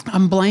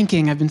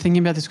blanking. I've been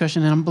thinking about this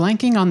question, and I'm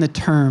blanking on the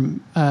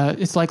term.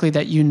 It's likely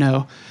that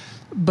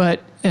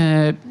but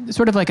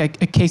sort of like a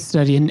case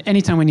study. And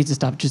anytime we need to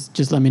stop,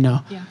 just let me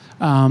know. Yeah.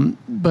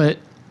 But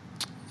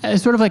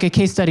sort of like a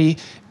case study,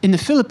 in the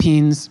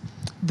Philippines,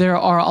 there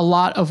are a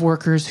lot of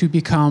workers who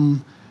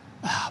become,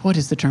 what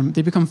is the term?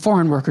 They become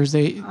foreign workers.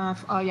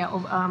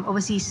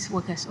 Overseas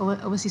workers,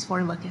 overseas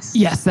foreign workers.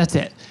 Yes, that's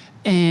it.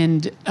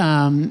 And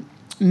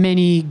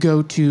many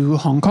go to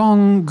Hong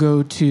Kong,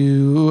 go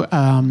to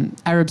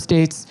Arab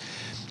states,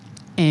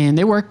 and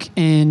they work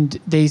and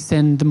they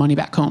send the money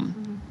back home.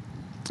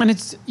 Mm-hmm. And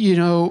it's,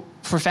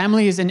 for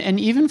families and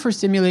even for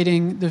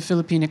stimulating the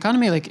Philippine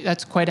economy, like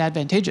that's quite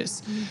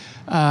advantageous.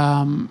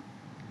 Mm-hmm.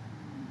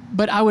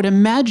 But I would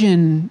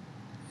imagine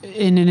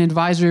in an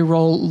advisory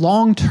role,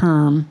 long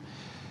term,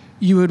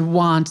 you would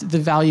want the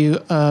value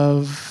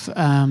of,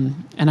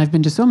 and I've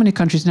been to so many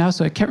countries now,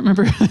 so I can't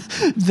remember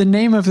the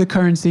name of the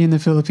currency in the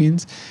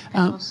Philippines.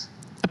 Pesos.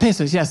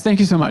 Pesos, yes, thank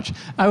you so much.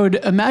 I would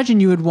imagine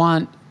you would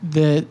want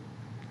the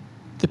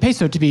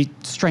peso to be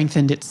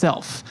strengthened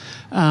itself.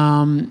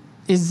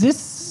 Is this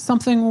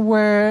something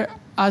where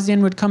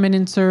ASEAN would come in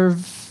and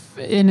serve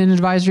in an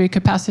advisory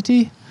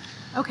capacity?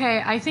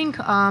 Okay, I think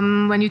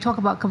when you talk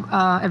about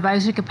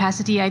advisory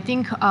capacity, I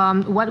think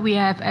what we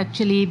have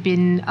actually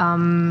been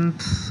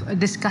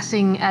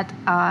discussing at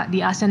the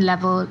ASEAN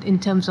level in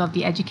terms of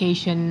the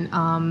education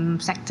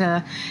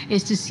sector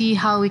is to see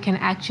how we can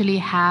actually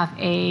have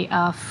a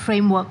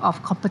framework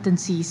of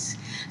competencies.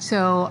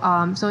 So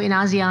in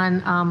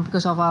ASEAN,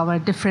 because of our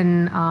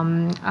different,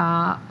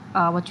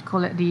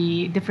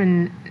 the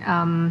different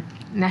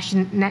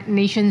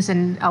nations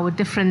and our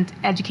different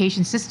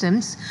education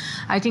systems,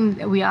 I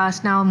think we are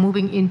now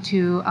moving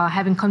into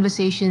having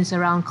conversations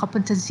around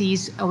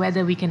competencies,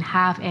 whether we can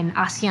have an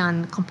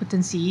ASEAN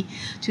competency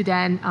to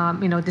then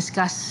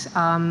discuss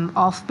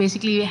of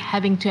basically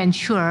having to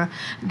ensure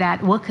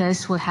that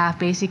workers will have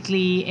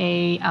basically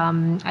a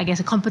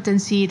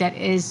competency that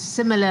is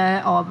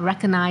similar or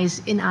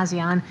recognized in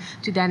ASEAN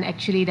to then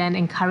actually then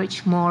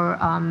encourage more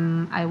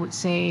I would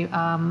say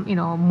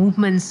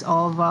movements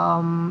of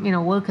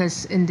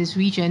workers in this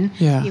region,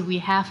 if we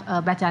have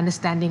a better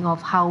understanding of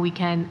how we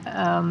can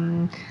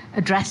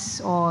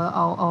address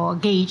or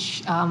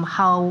gauge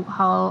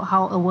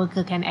how a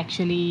worker can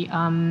actually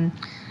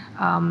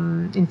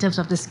in terms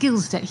of the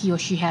skills that he or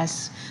she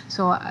has.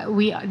 So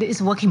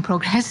it's a work in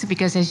progress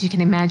because, as you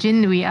can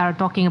imagine, we are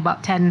talking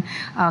about 10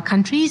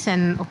 countries,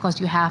 and of course,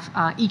 you have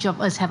each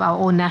of us have our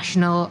own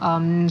national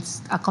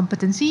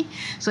competency.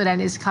 So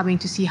then it's coming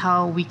to see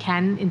how we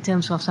can, in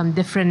terms of some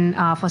different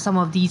for some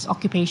of these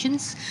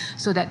occupations,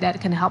 so that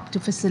can help to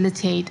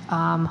facilitate,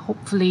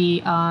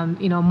 hopefully,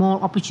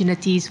 more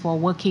opportunities for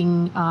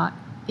working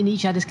in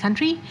each other's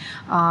country,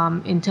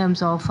 in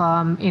terms of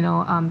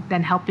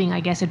then helping, I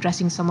guess,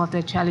 addressing some of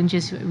the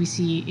challenges we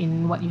see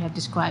in what you have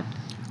described.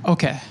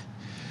 Okay.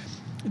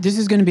 This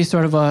is going to be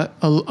sort of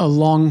a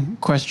long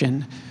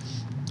question,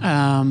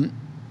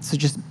 so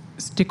just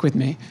stick with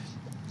me.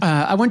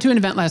 I went to an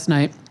event last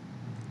night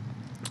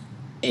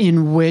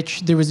in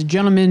which there was a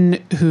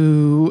gentleman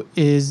who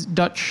is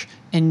Dutch,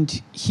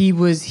 and he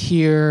was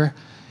here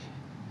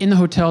in the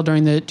hotel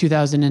during the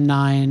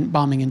 2009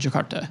 bombing in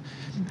Jakarta.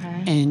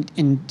 Okay.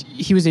 And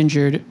he was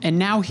injured, and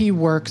now he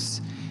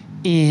works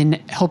in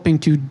helping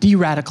to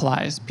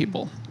de-radicalize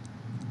people.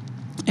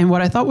 And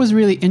what I thought was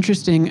really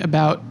interesting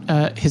about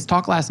his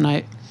talk last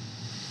night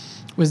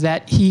was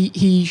that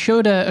he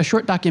showed a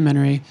short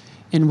documentary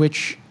in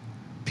which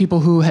people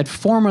who had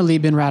formerly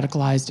been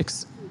radicalized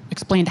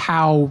explained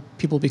how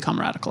people become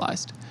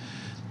radicalized.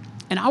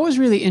 And I was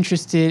really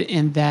interested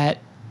in that,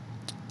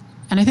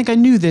 and I think I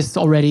knew this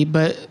already,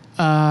 but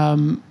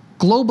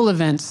global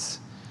events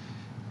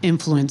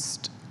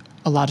influenced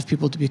a lot of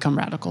people to become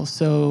radical.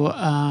 So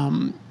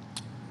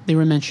they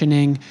were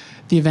mentioning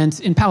the events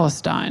in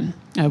Palestine,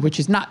 which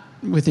is not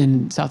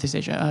within Southeast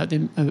Asia. They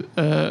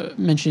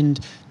mentioned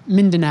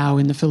Mindanao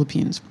in the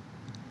Philippines.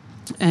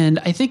 And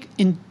I think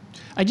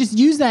I just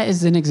use that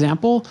as an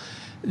example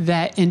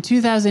that in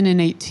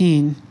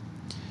 2018,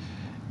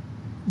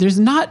 there's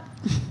not,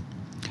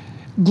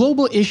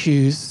 global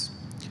issues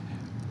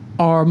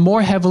are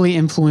more heavily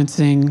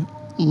influencing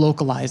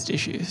localized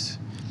issues.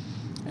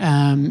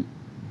 In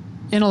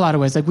a lot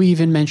of ways, like we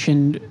even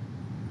mentioned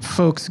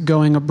folks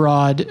going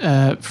abroad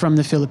from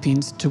the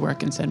Philippines to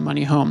work and send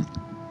money home.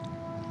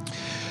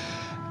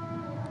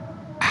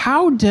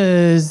 How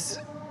does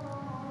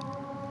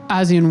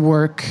ASEAN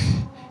work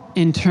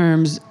in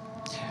terms,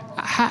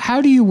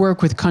 how do you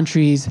work with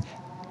countries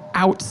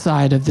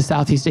outside of the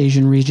Southeast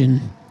Asian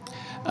region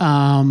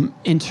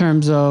in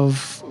terms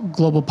of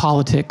global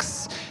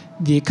politics,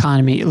 the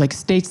economy, like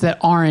states that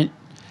aren't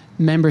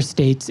member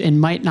states and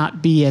might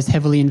not be as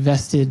heavily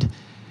invested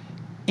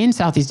in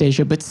Southeast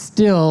Asia, but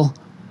still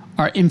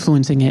are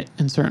influencing it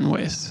in certain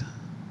ways?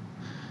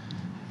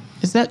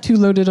 Is that too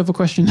loaded of a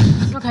question?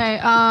 Okay.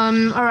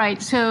 All right.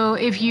 So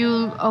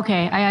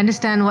I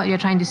understand what you're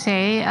trying to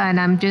say, and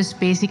I'm just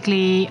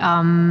basically,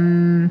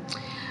 trying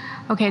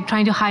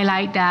to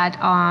highlight that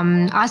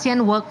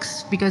ASEAN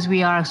works because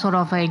we are sort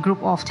of a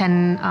group of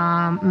 10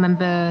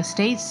 member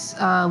states.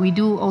 We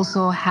do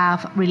also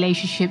have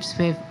relationships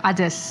with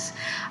others.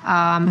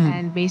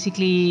 And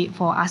basically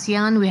for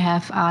ASEAN, we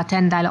have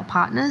 10 dialogue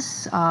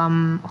partners.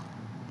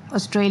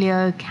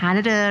 Australia,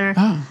 Canada,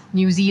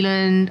 New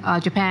Zealand,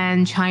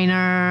 Japan,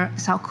 China,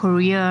 South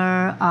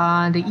Korea,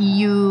 the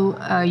EU,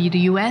 the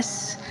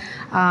US.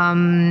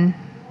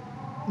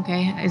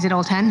 Okay, is it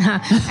all 10?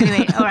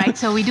 Anyway, all right.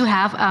 So we do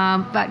have,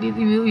 but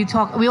we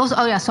talk. We also,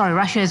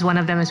 Russia is one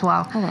of them as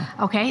well. Oh, wow.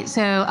 Okay,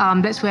 so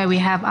that's where we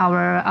have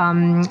our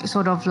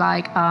sort of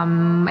like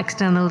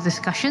external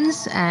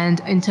discussions,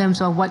 and in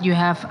terms of what you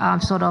have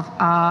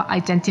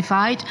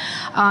identified,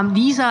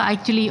 these are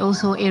actually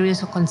also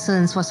areas of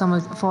concerns for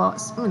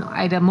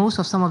either most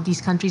of some of these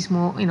countries,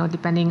 more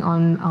depending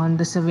on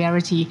the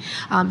severity.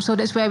 So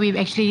that's where we've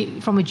actually,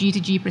 from a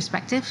G2G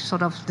perspective,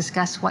 sort of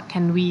discussed how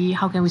can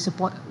we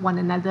support one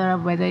another,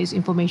 whether it's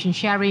information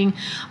sharing,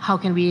 how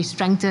can we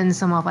strengthen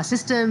some of our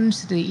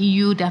systems. The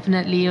EU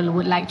definitely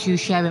would like to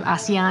share with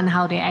ASEAN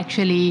how they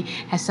actually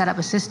has set up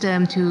a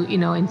system to,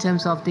 in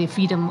terms of the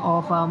freedom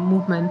of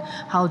movement,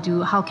 how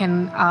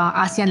can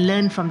ASEAN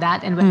learn from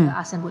that, and whether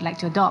ASEAN would like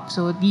to adopt.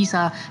 So these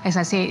are, as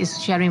I say, is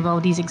sharing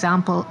all these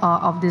examples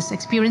of these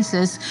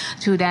experiences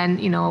to then,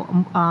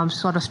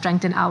 sort of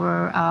strengthen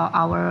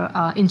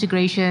our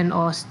integration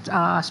or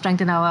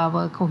strengthen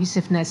our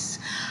cohesiveness.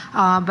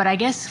 But I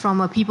guess from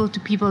a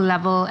people-to-people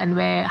level, and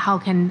how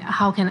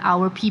can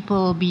our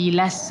people be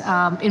less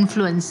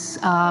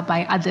influenced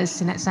by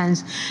others in that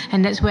sense,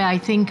 and that's where I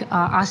think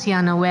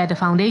ASEAN, where the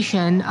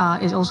foundation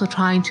is also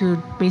trying to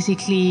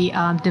basically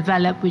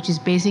develop, which is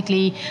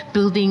basically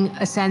building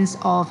a sense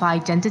of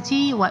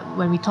identity.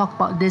 When we talk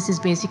about this is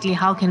basically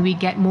how can we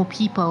get more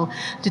people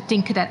to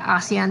think that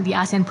the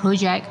ASEAN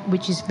project,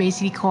 which is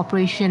basically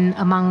cooperation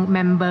among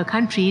member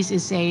countries,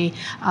 is a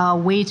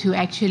way to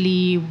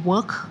actually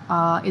work.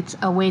 It's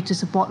a way to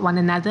support one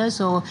another.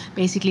 So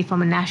basically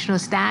from a national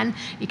stand,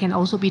 it can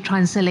also be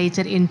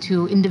translated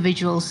into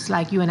individuals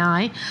like you and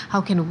I.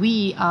 How can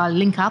we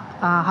link up?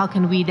 How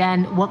can we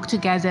then work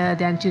together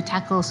then to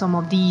tackle some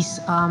of these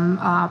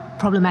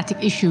problematic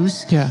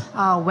issues?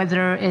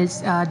 Whether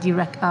it's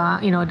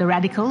the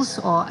radicals,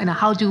 or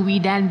how do we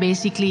then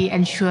basically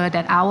ensure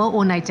that our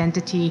own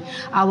identity,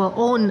 our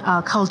own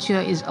culture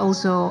is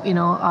also,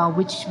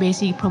 which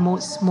basically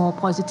promotes more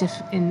positive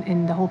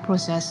in the whole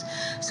process.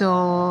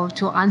 So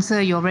to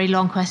answer your very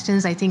long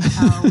questions, I think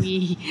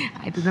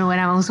I don't know when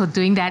I'm also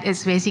doing that.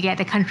 It's basically at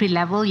the country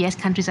level. Yes,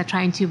 countries are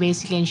trying to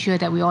basically ensure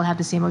that we all have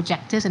the same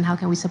objectives and how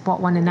can we support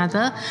one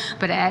another.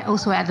 But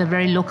also at the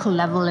very local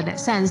level, in that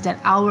sense that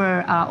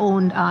our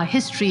own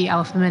history,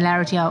 our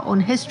familiarity, our own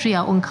history,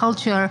 our own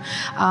culture,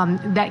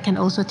 that can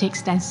also take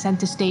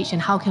center stage.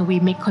 And how can we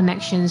make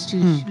connections to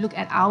look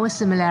at our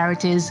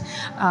similarities,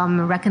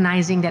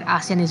 recognizing that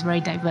ASEAN is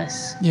very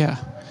diverse. Yeah.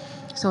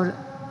 So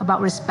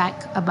about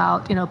respect,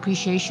 about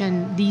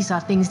appreciation, these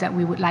are things that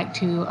we would like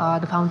to,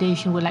 the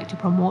foundation would like to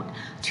promote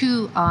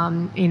to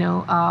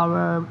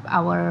our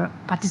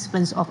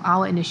participants of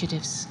our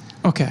initiatives.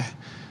 Okay,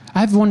 I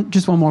have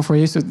just one more for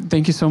you. So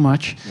thank you so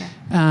much.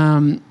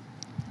 Yeah.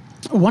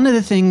 One of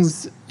the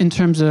things in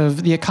terms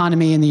of the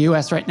economy in the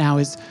U.S. right now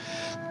is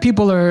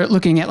people are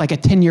looking at like a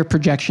 10-year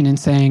projection and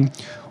saying,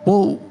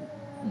 well,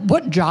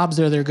 what jobs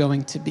are there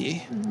going to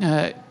be?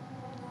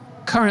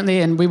 Currently,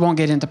 and we won't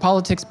get into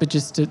politics, but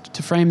just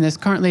to frame this,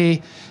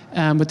 currently,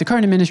 with the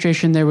current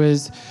administration, there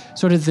was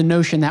sort of the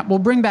notion that we'll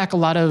bring back a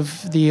lot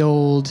of the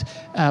old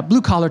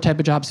blue-collar type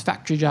of jobs,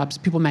 factory jobs,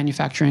 people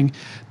manufacturing,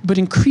 but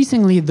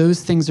increasingly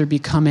those things are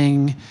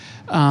becoming,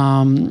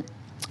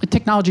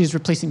 technology is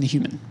replacing the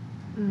human.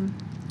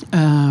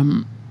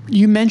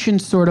 You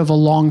mentioned sort of a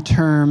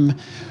long-term,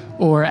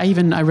 or I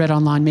read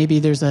online, maybe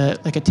there's a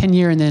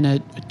 10-year and then a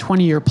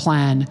 20-year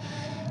plan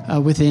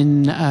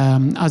within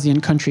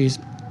ASEAN countries.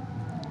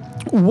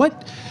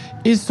 What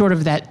is sort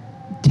of that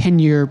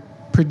 10-year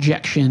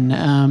projection?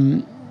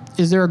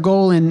 Is there a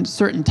goal in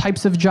certain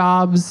types of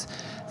jobs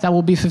that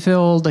will be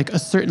fulfilled, like a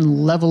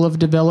certain level of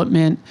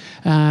development?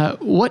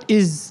 What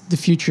is the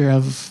future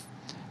of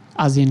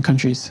ASEAN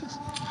countries?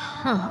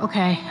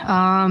 Okay.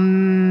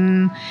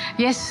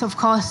 Yes, of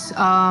course.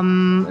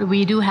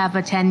 We do have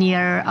a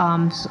 10-year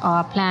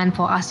plan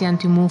for ASEAN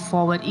to move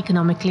forward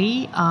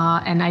economically,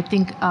 and I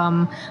think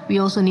we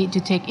also need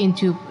to take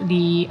into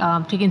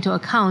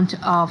account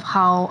of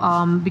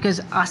how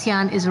because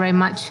ASEAN is very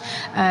much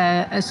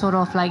a sort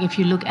of like, if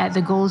you look at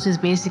the goals, is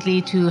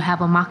basically to have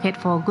a market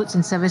for goods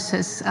and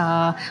services,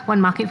 one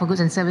market for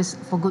goods and service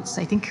for goods.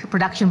 I think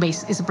production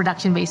base.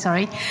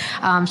 Sorry.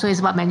 So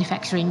it's about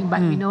manufacturing, but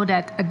we know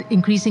that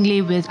increasingly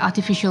with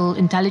artificial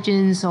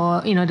intelligence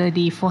or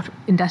the fourth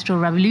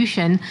industrial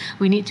revolution,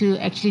 we need to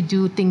actually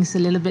do things a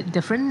little bit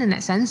different in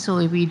that sense. So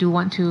if we do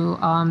want to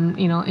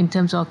in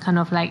terms of kind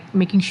of like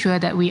making sure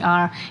that we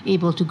are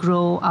able to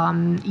grow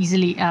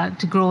easily,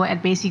 to grow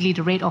at basically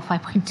the rate of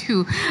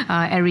 5.2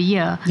 every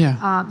year.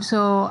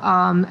 So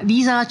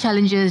these are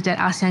challenges that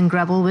ASEAN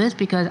grapple with,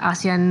 because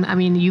ASEAN,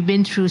 you've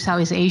been through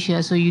Southeast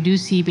Asia, so you do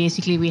see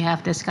basically we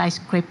have the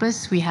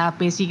skyscrapers, we have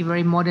basically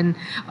very modern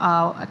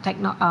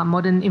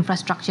modern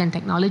infrastructure and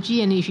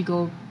technology, and if you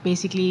go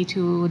basically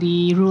to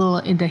the rural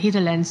in the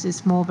hinterlands,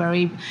 it's more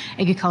very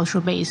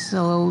agricultural based.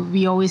 So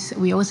we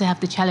also have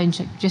the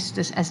challenge just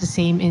as the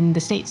same in the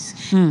States,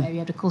 where we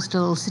have the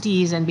coastal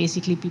cities and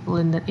basically people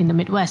in the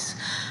Midwest.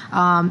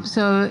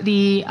 So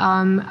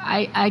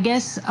I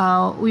guess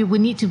we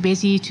would need to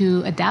basically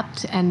to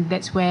adapt, and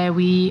that's where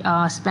we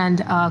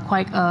spend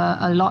quite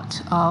a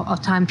lot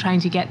of time trying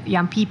to get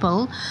young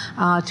people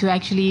to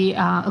actually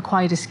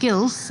acquire the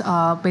skills,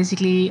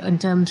 basically in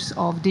terms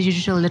of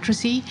digital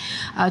literacy,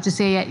 to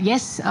say that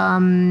yes,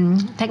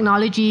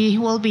 technology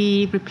will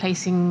be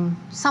replacing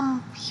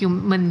some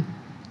human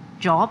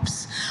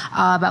jobs,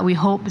 but we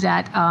hope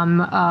that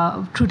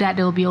through that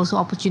there will be also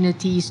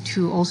opportunities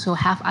to also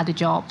have other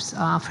jobs.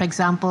 For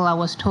example, I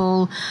was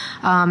told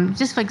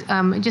just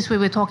we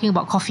were talking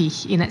about coffee,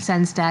 in that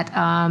sense that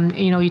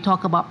you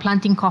talk about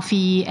planting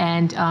coffee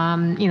and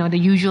the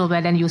usual,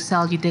 where then you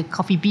sell the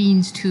coffee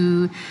beans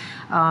to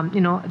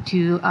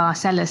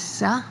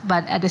sellers.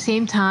 But at the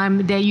same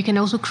time, there you can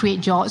also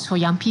create jobs for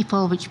young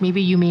people, which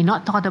maybe you may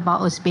not thought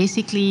about, was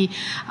basically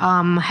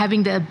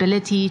having the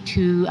ability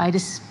to either,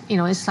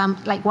 it's some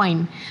like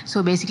wine.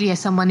 So basically, as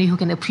somebody who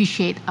can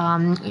appreciate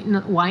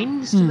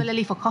wine,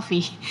 similarly for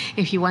coffee,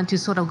 if you want to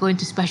sort of go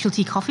into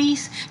specialty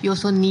coffees, you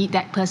also need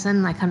that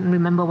person. I can't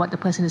remember what the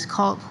person is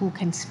called, who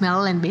can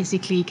smell and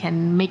basically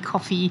can make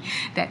coffee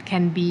that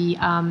can be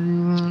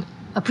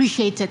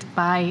appreciated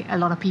by a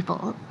lot of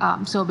people.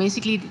 So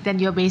basically, then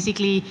you're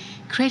basically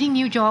creating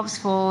new jobs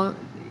for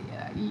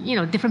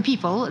different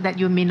people that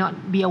you may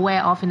not be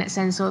aware of in that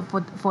sense. So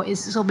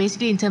so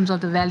basically in terms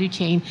of the value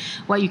chain,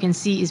 what you can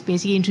see is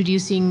basically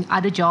introducing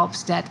other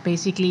jobs that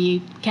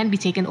basically can be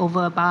taken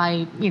over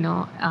by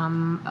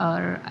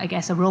I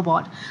guess a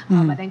robot,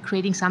 but then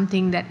creating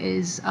something that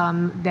is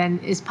then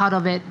is part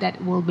of it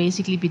that will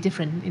basically be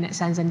different in that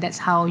sense, and that's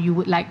how you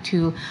would like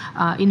to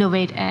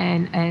innovate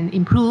and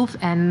improve.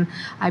 And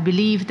I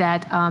believe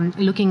that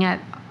looking at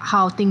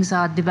how things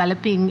are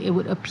developing, it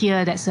would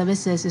appear that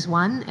services is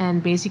one.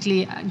 And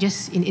basically,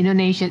 just in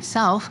Indonesia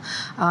itself,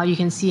 you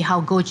can see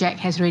how Gojek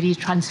has really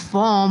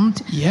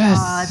transformed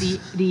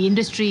the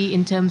industry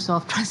in terms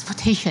of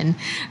transportation,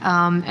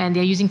 and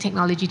they're using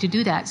technology to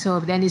do that. So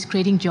then it's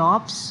creating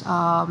jobs,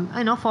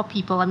 for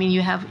people. I mean,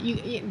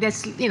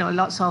 there's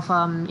lots of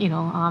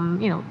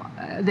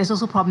there's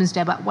also problems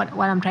there. But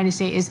what I'm trying to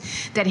say is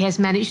that he has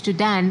managed to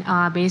then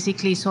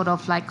basically sort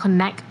of like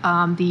connect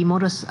the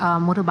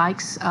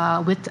motorbikes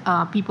with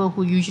people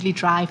who usually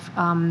drive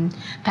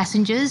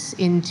passengers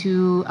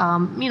into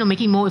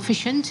making more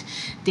efficient.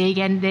 They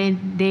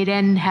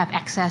then have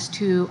access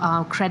to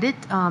credit.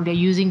 They're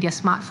using their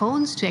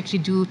smartphones to actually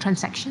do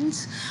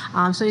transactions.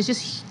 So it's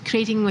just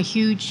creating a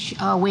huge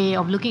way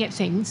of looking at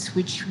things,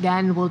 which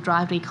then will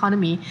drive the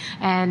economy.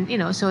 And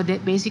so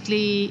that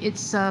basically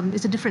it's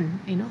a different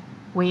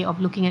way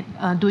of looking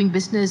at doing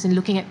business and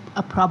looking at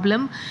a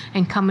problem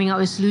and coming out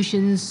with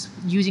solutions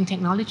using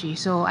technology.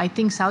 So I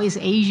think Southeast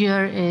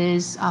Asia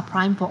is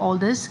prime for all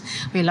this.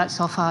 We have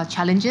lots of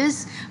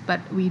challenges, but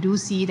we do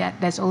see that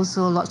there's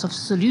also lots of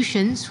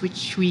solutions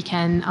which we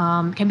can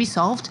be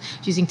solved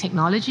using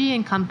technology.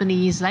 And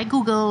companies like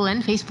Google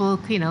and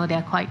Facebook,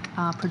 they're quite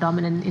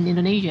predominant in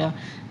Indonesia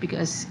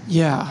because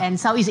and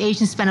Southeast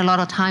Asians spend a lot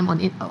of time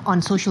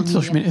on social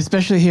media. Social media,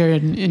 especially here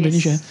in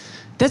Indonesia. Yes.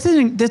 That's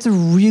a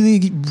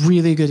really,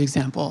 really good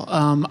example.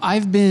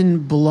 I've been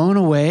blown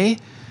away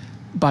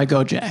by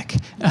Gojek.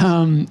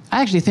 I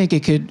actually think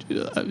it could,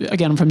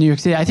 again, I'm from New York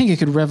City, I think it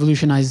could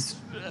revolutionize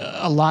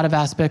a lot of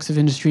aspects of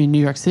industry in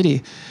New York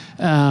City.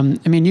 I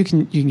mean, you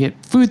can get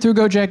food through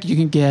Gojek, you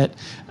can get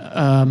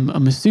a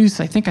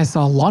masseuse. I think I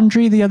saw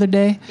laundry the other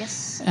day.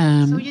 Yes.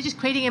 So you're just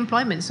creating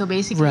employment. So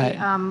basically,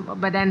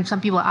 but then some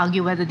people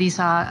argue whether these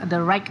are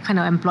the right kind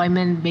of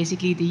employment.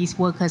 Basically, these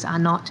workers are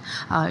not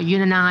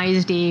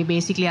unionized. They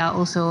basically are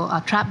also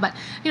trapped. But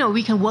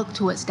we can work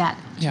towards that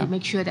to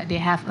make sure that they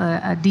have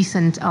a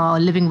decent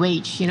living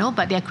wage.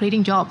 But they're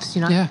creating jobs.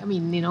 I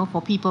mean,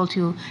 for people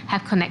to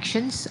have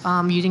connections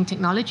using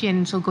technology.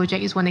 And so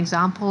Gojek is one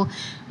example,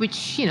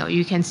 which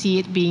you can see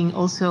it being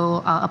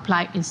also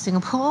applied in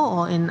Singapore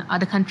or in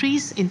other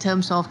countries in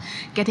terms of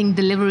getting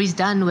deliveries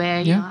done.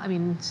 Where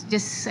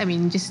just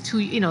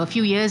a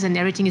few years and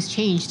everything has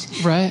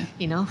changed. Right.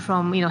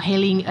 From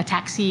hailing a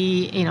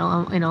taxi,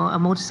 a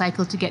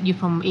motorcycle to get you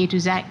from A to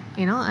Z.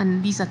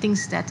 And these are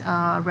things that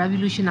are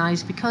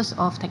revolutionized because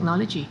of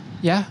technology.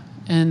 Yeah,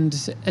 and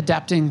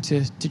adapting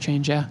to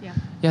change. Yeah,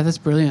 that's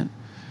brilliant.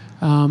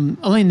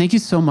 Elaine, thank you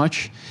so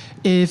much.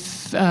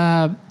 If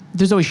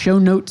there's always show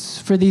notes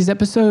for these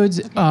episodes.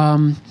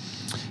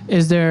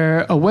 Is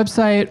there a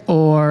website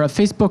or a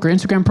Facebook or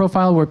Instagram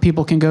profile where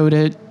people can go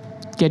to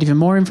get even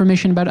more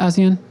information about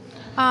ASEAN?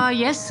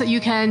 Yes, you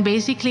can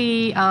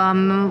basically,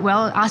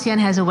 ASEAN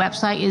has a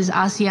website, is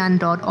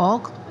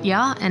asean.org.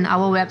 And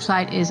our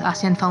website is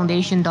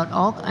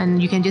aseanfoundation.org.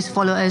 And you can just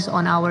follow us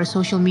on our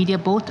social media,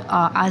 both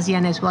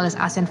ASEAN as well as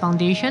ASEAN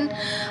Foundation,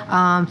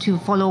 to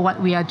follow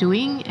what we are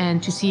doing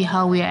and to see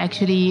how we are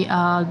actually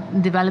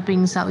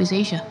developing Southeast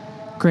Asia.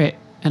 Great.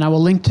 And I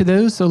will link to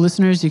those, so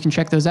listeners, you can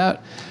check those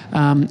out.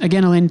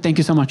 Again, Elaine, thank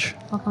you so much.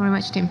 Welcome very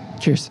much, Tim.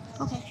 Cheers.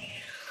 Okay.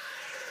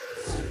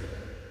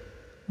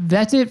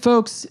 That's it,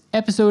 folks.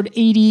 Episode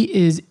 80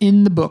 is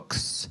in the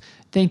books.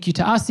 Thank you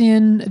to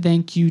ASEAN.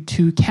 Thank you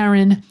to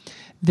Karen.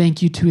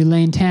 Thank you to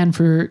Elaine Tan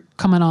for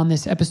coming on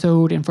this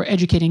episode and for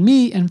educating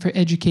me and for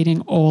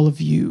educating all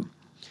of you.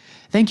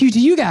 Thank you to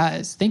you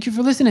guys. Thank you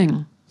for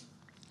listening.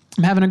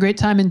 I'm having a great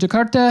time in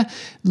Jakarta.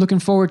 Looking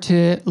forward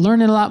to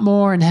learning a lot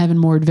more and having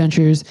more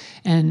adventures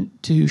and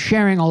to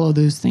sharing all of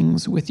those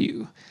things with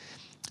you.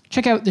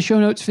 Check out the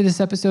show notes for this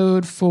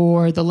episode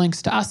for the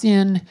links to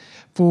ASEAN,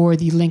 for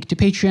the link to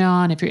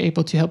Patreon if you're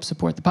able to help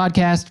support the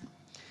podcast.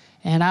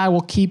 And I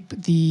will keep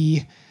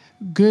the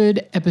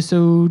good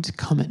episodes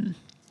coming.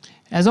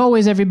 As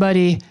always,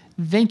 everybody,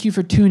 thank you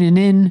for tuning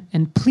in.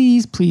 And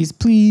please, please,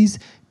 please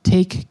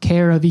take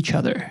care of each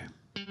other.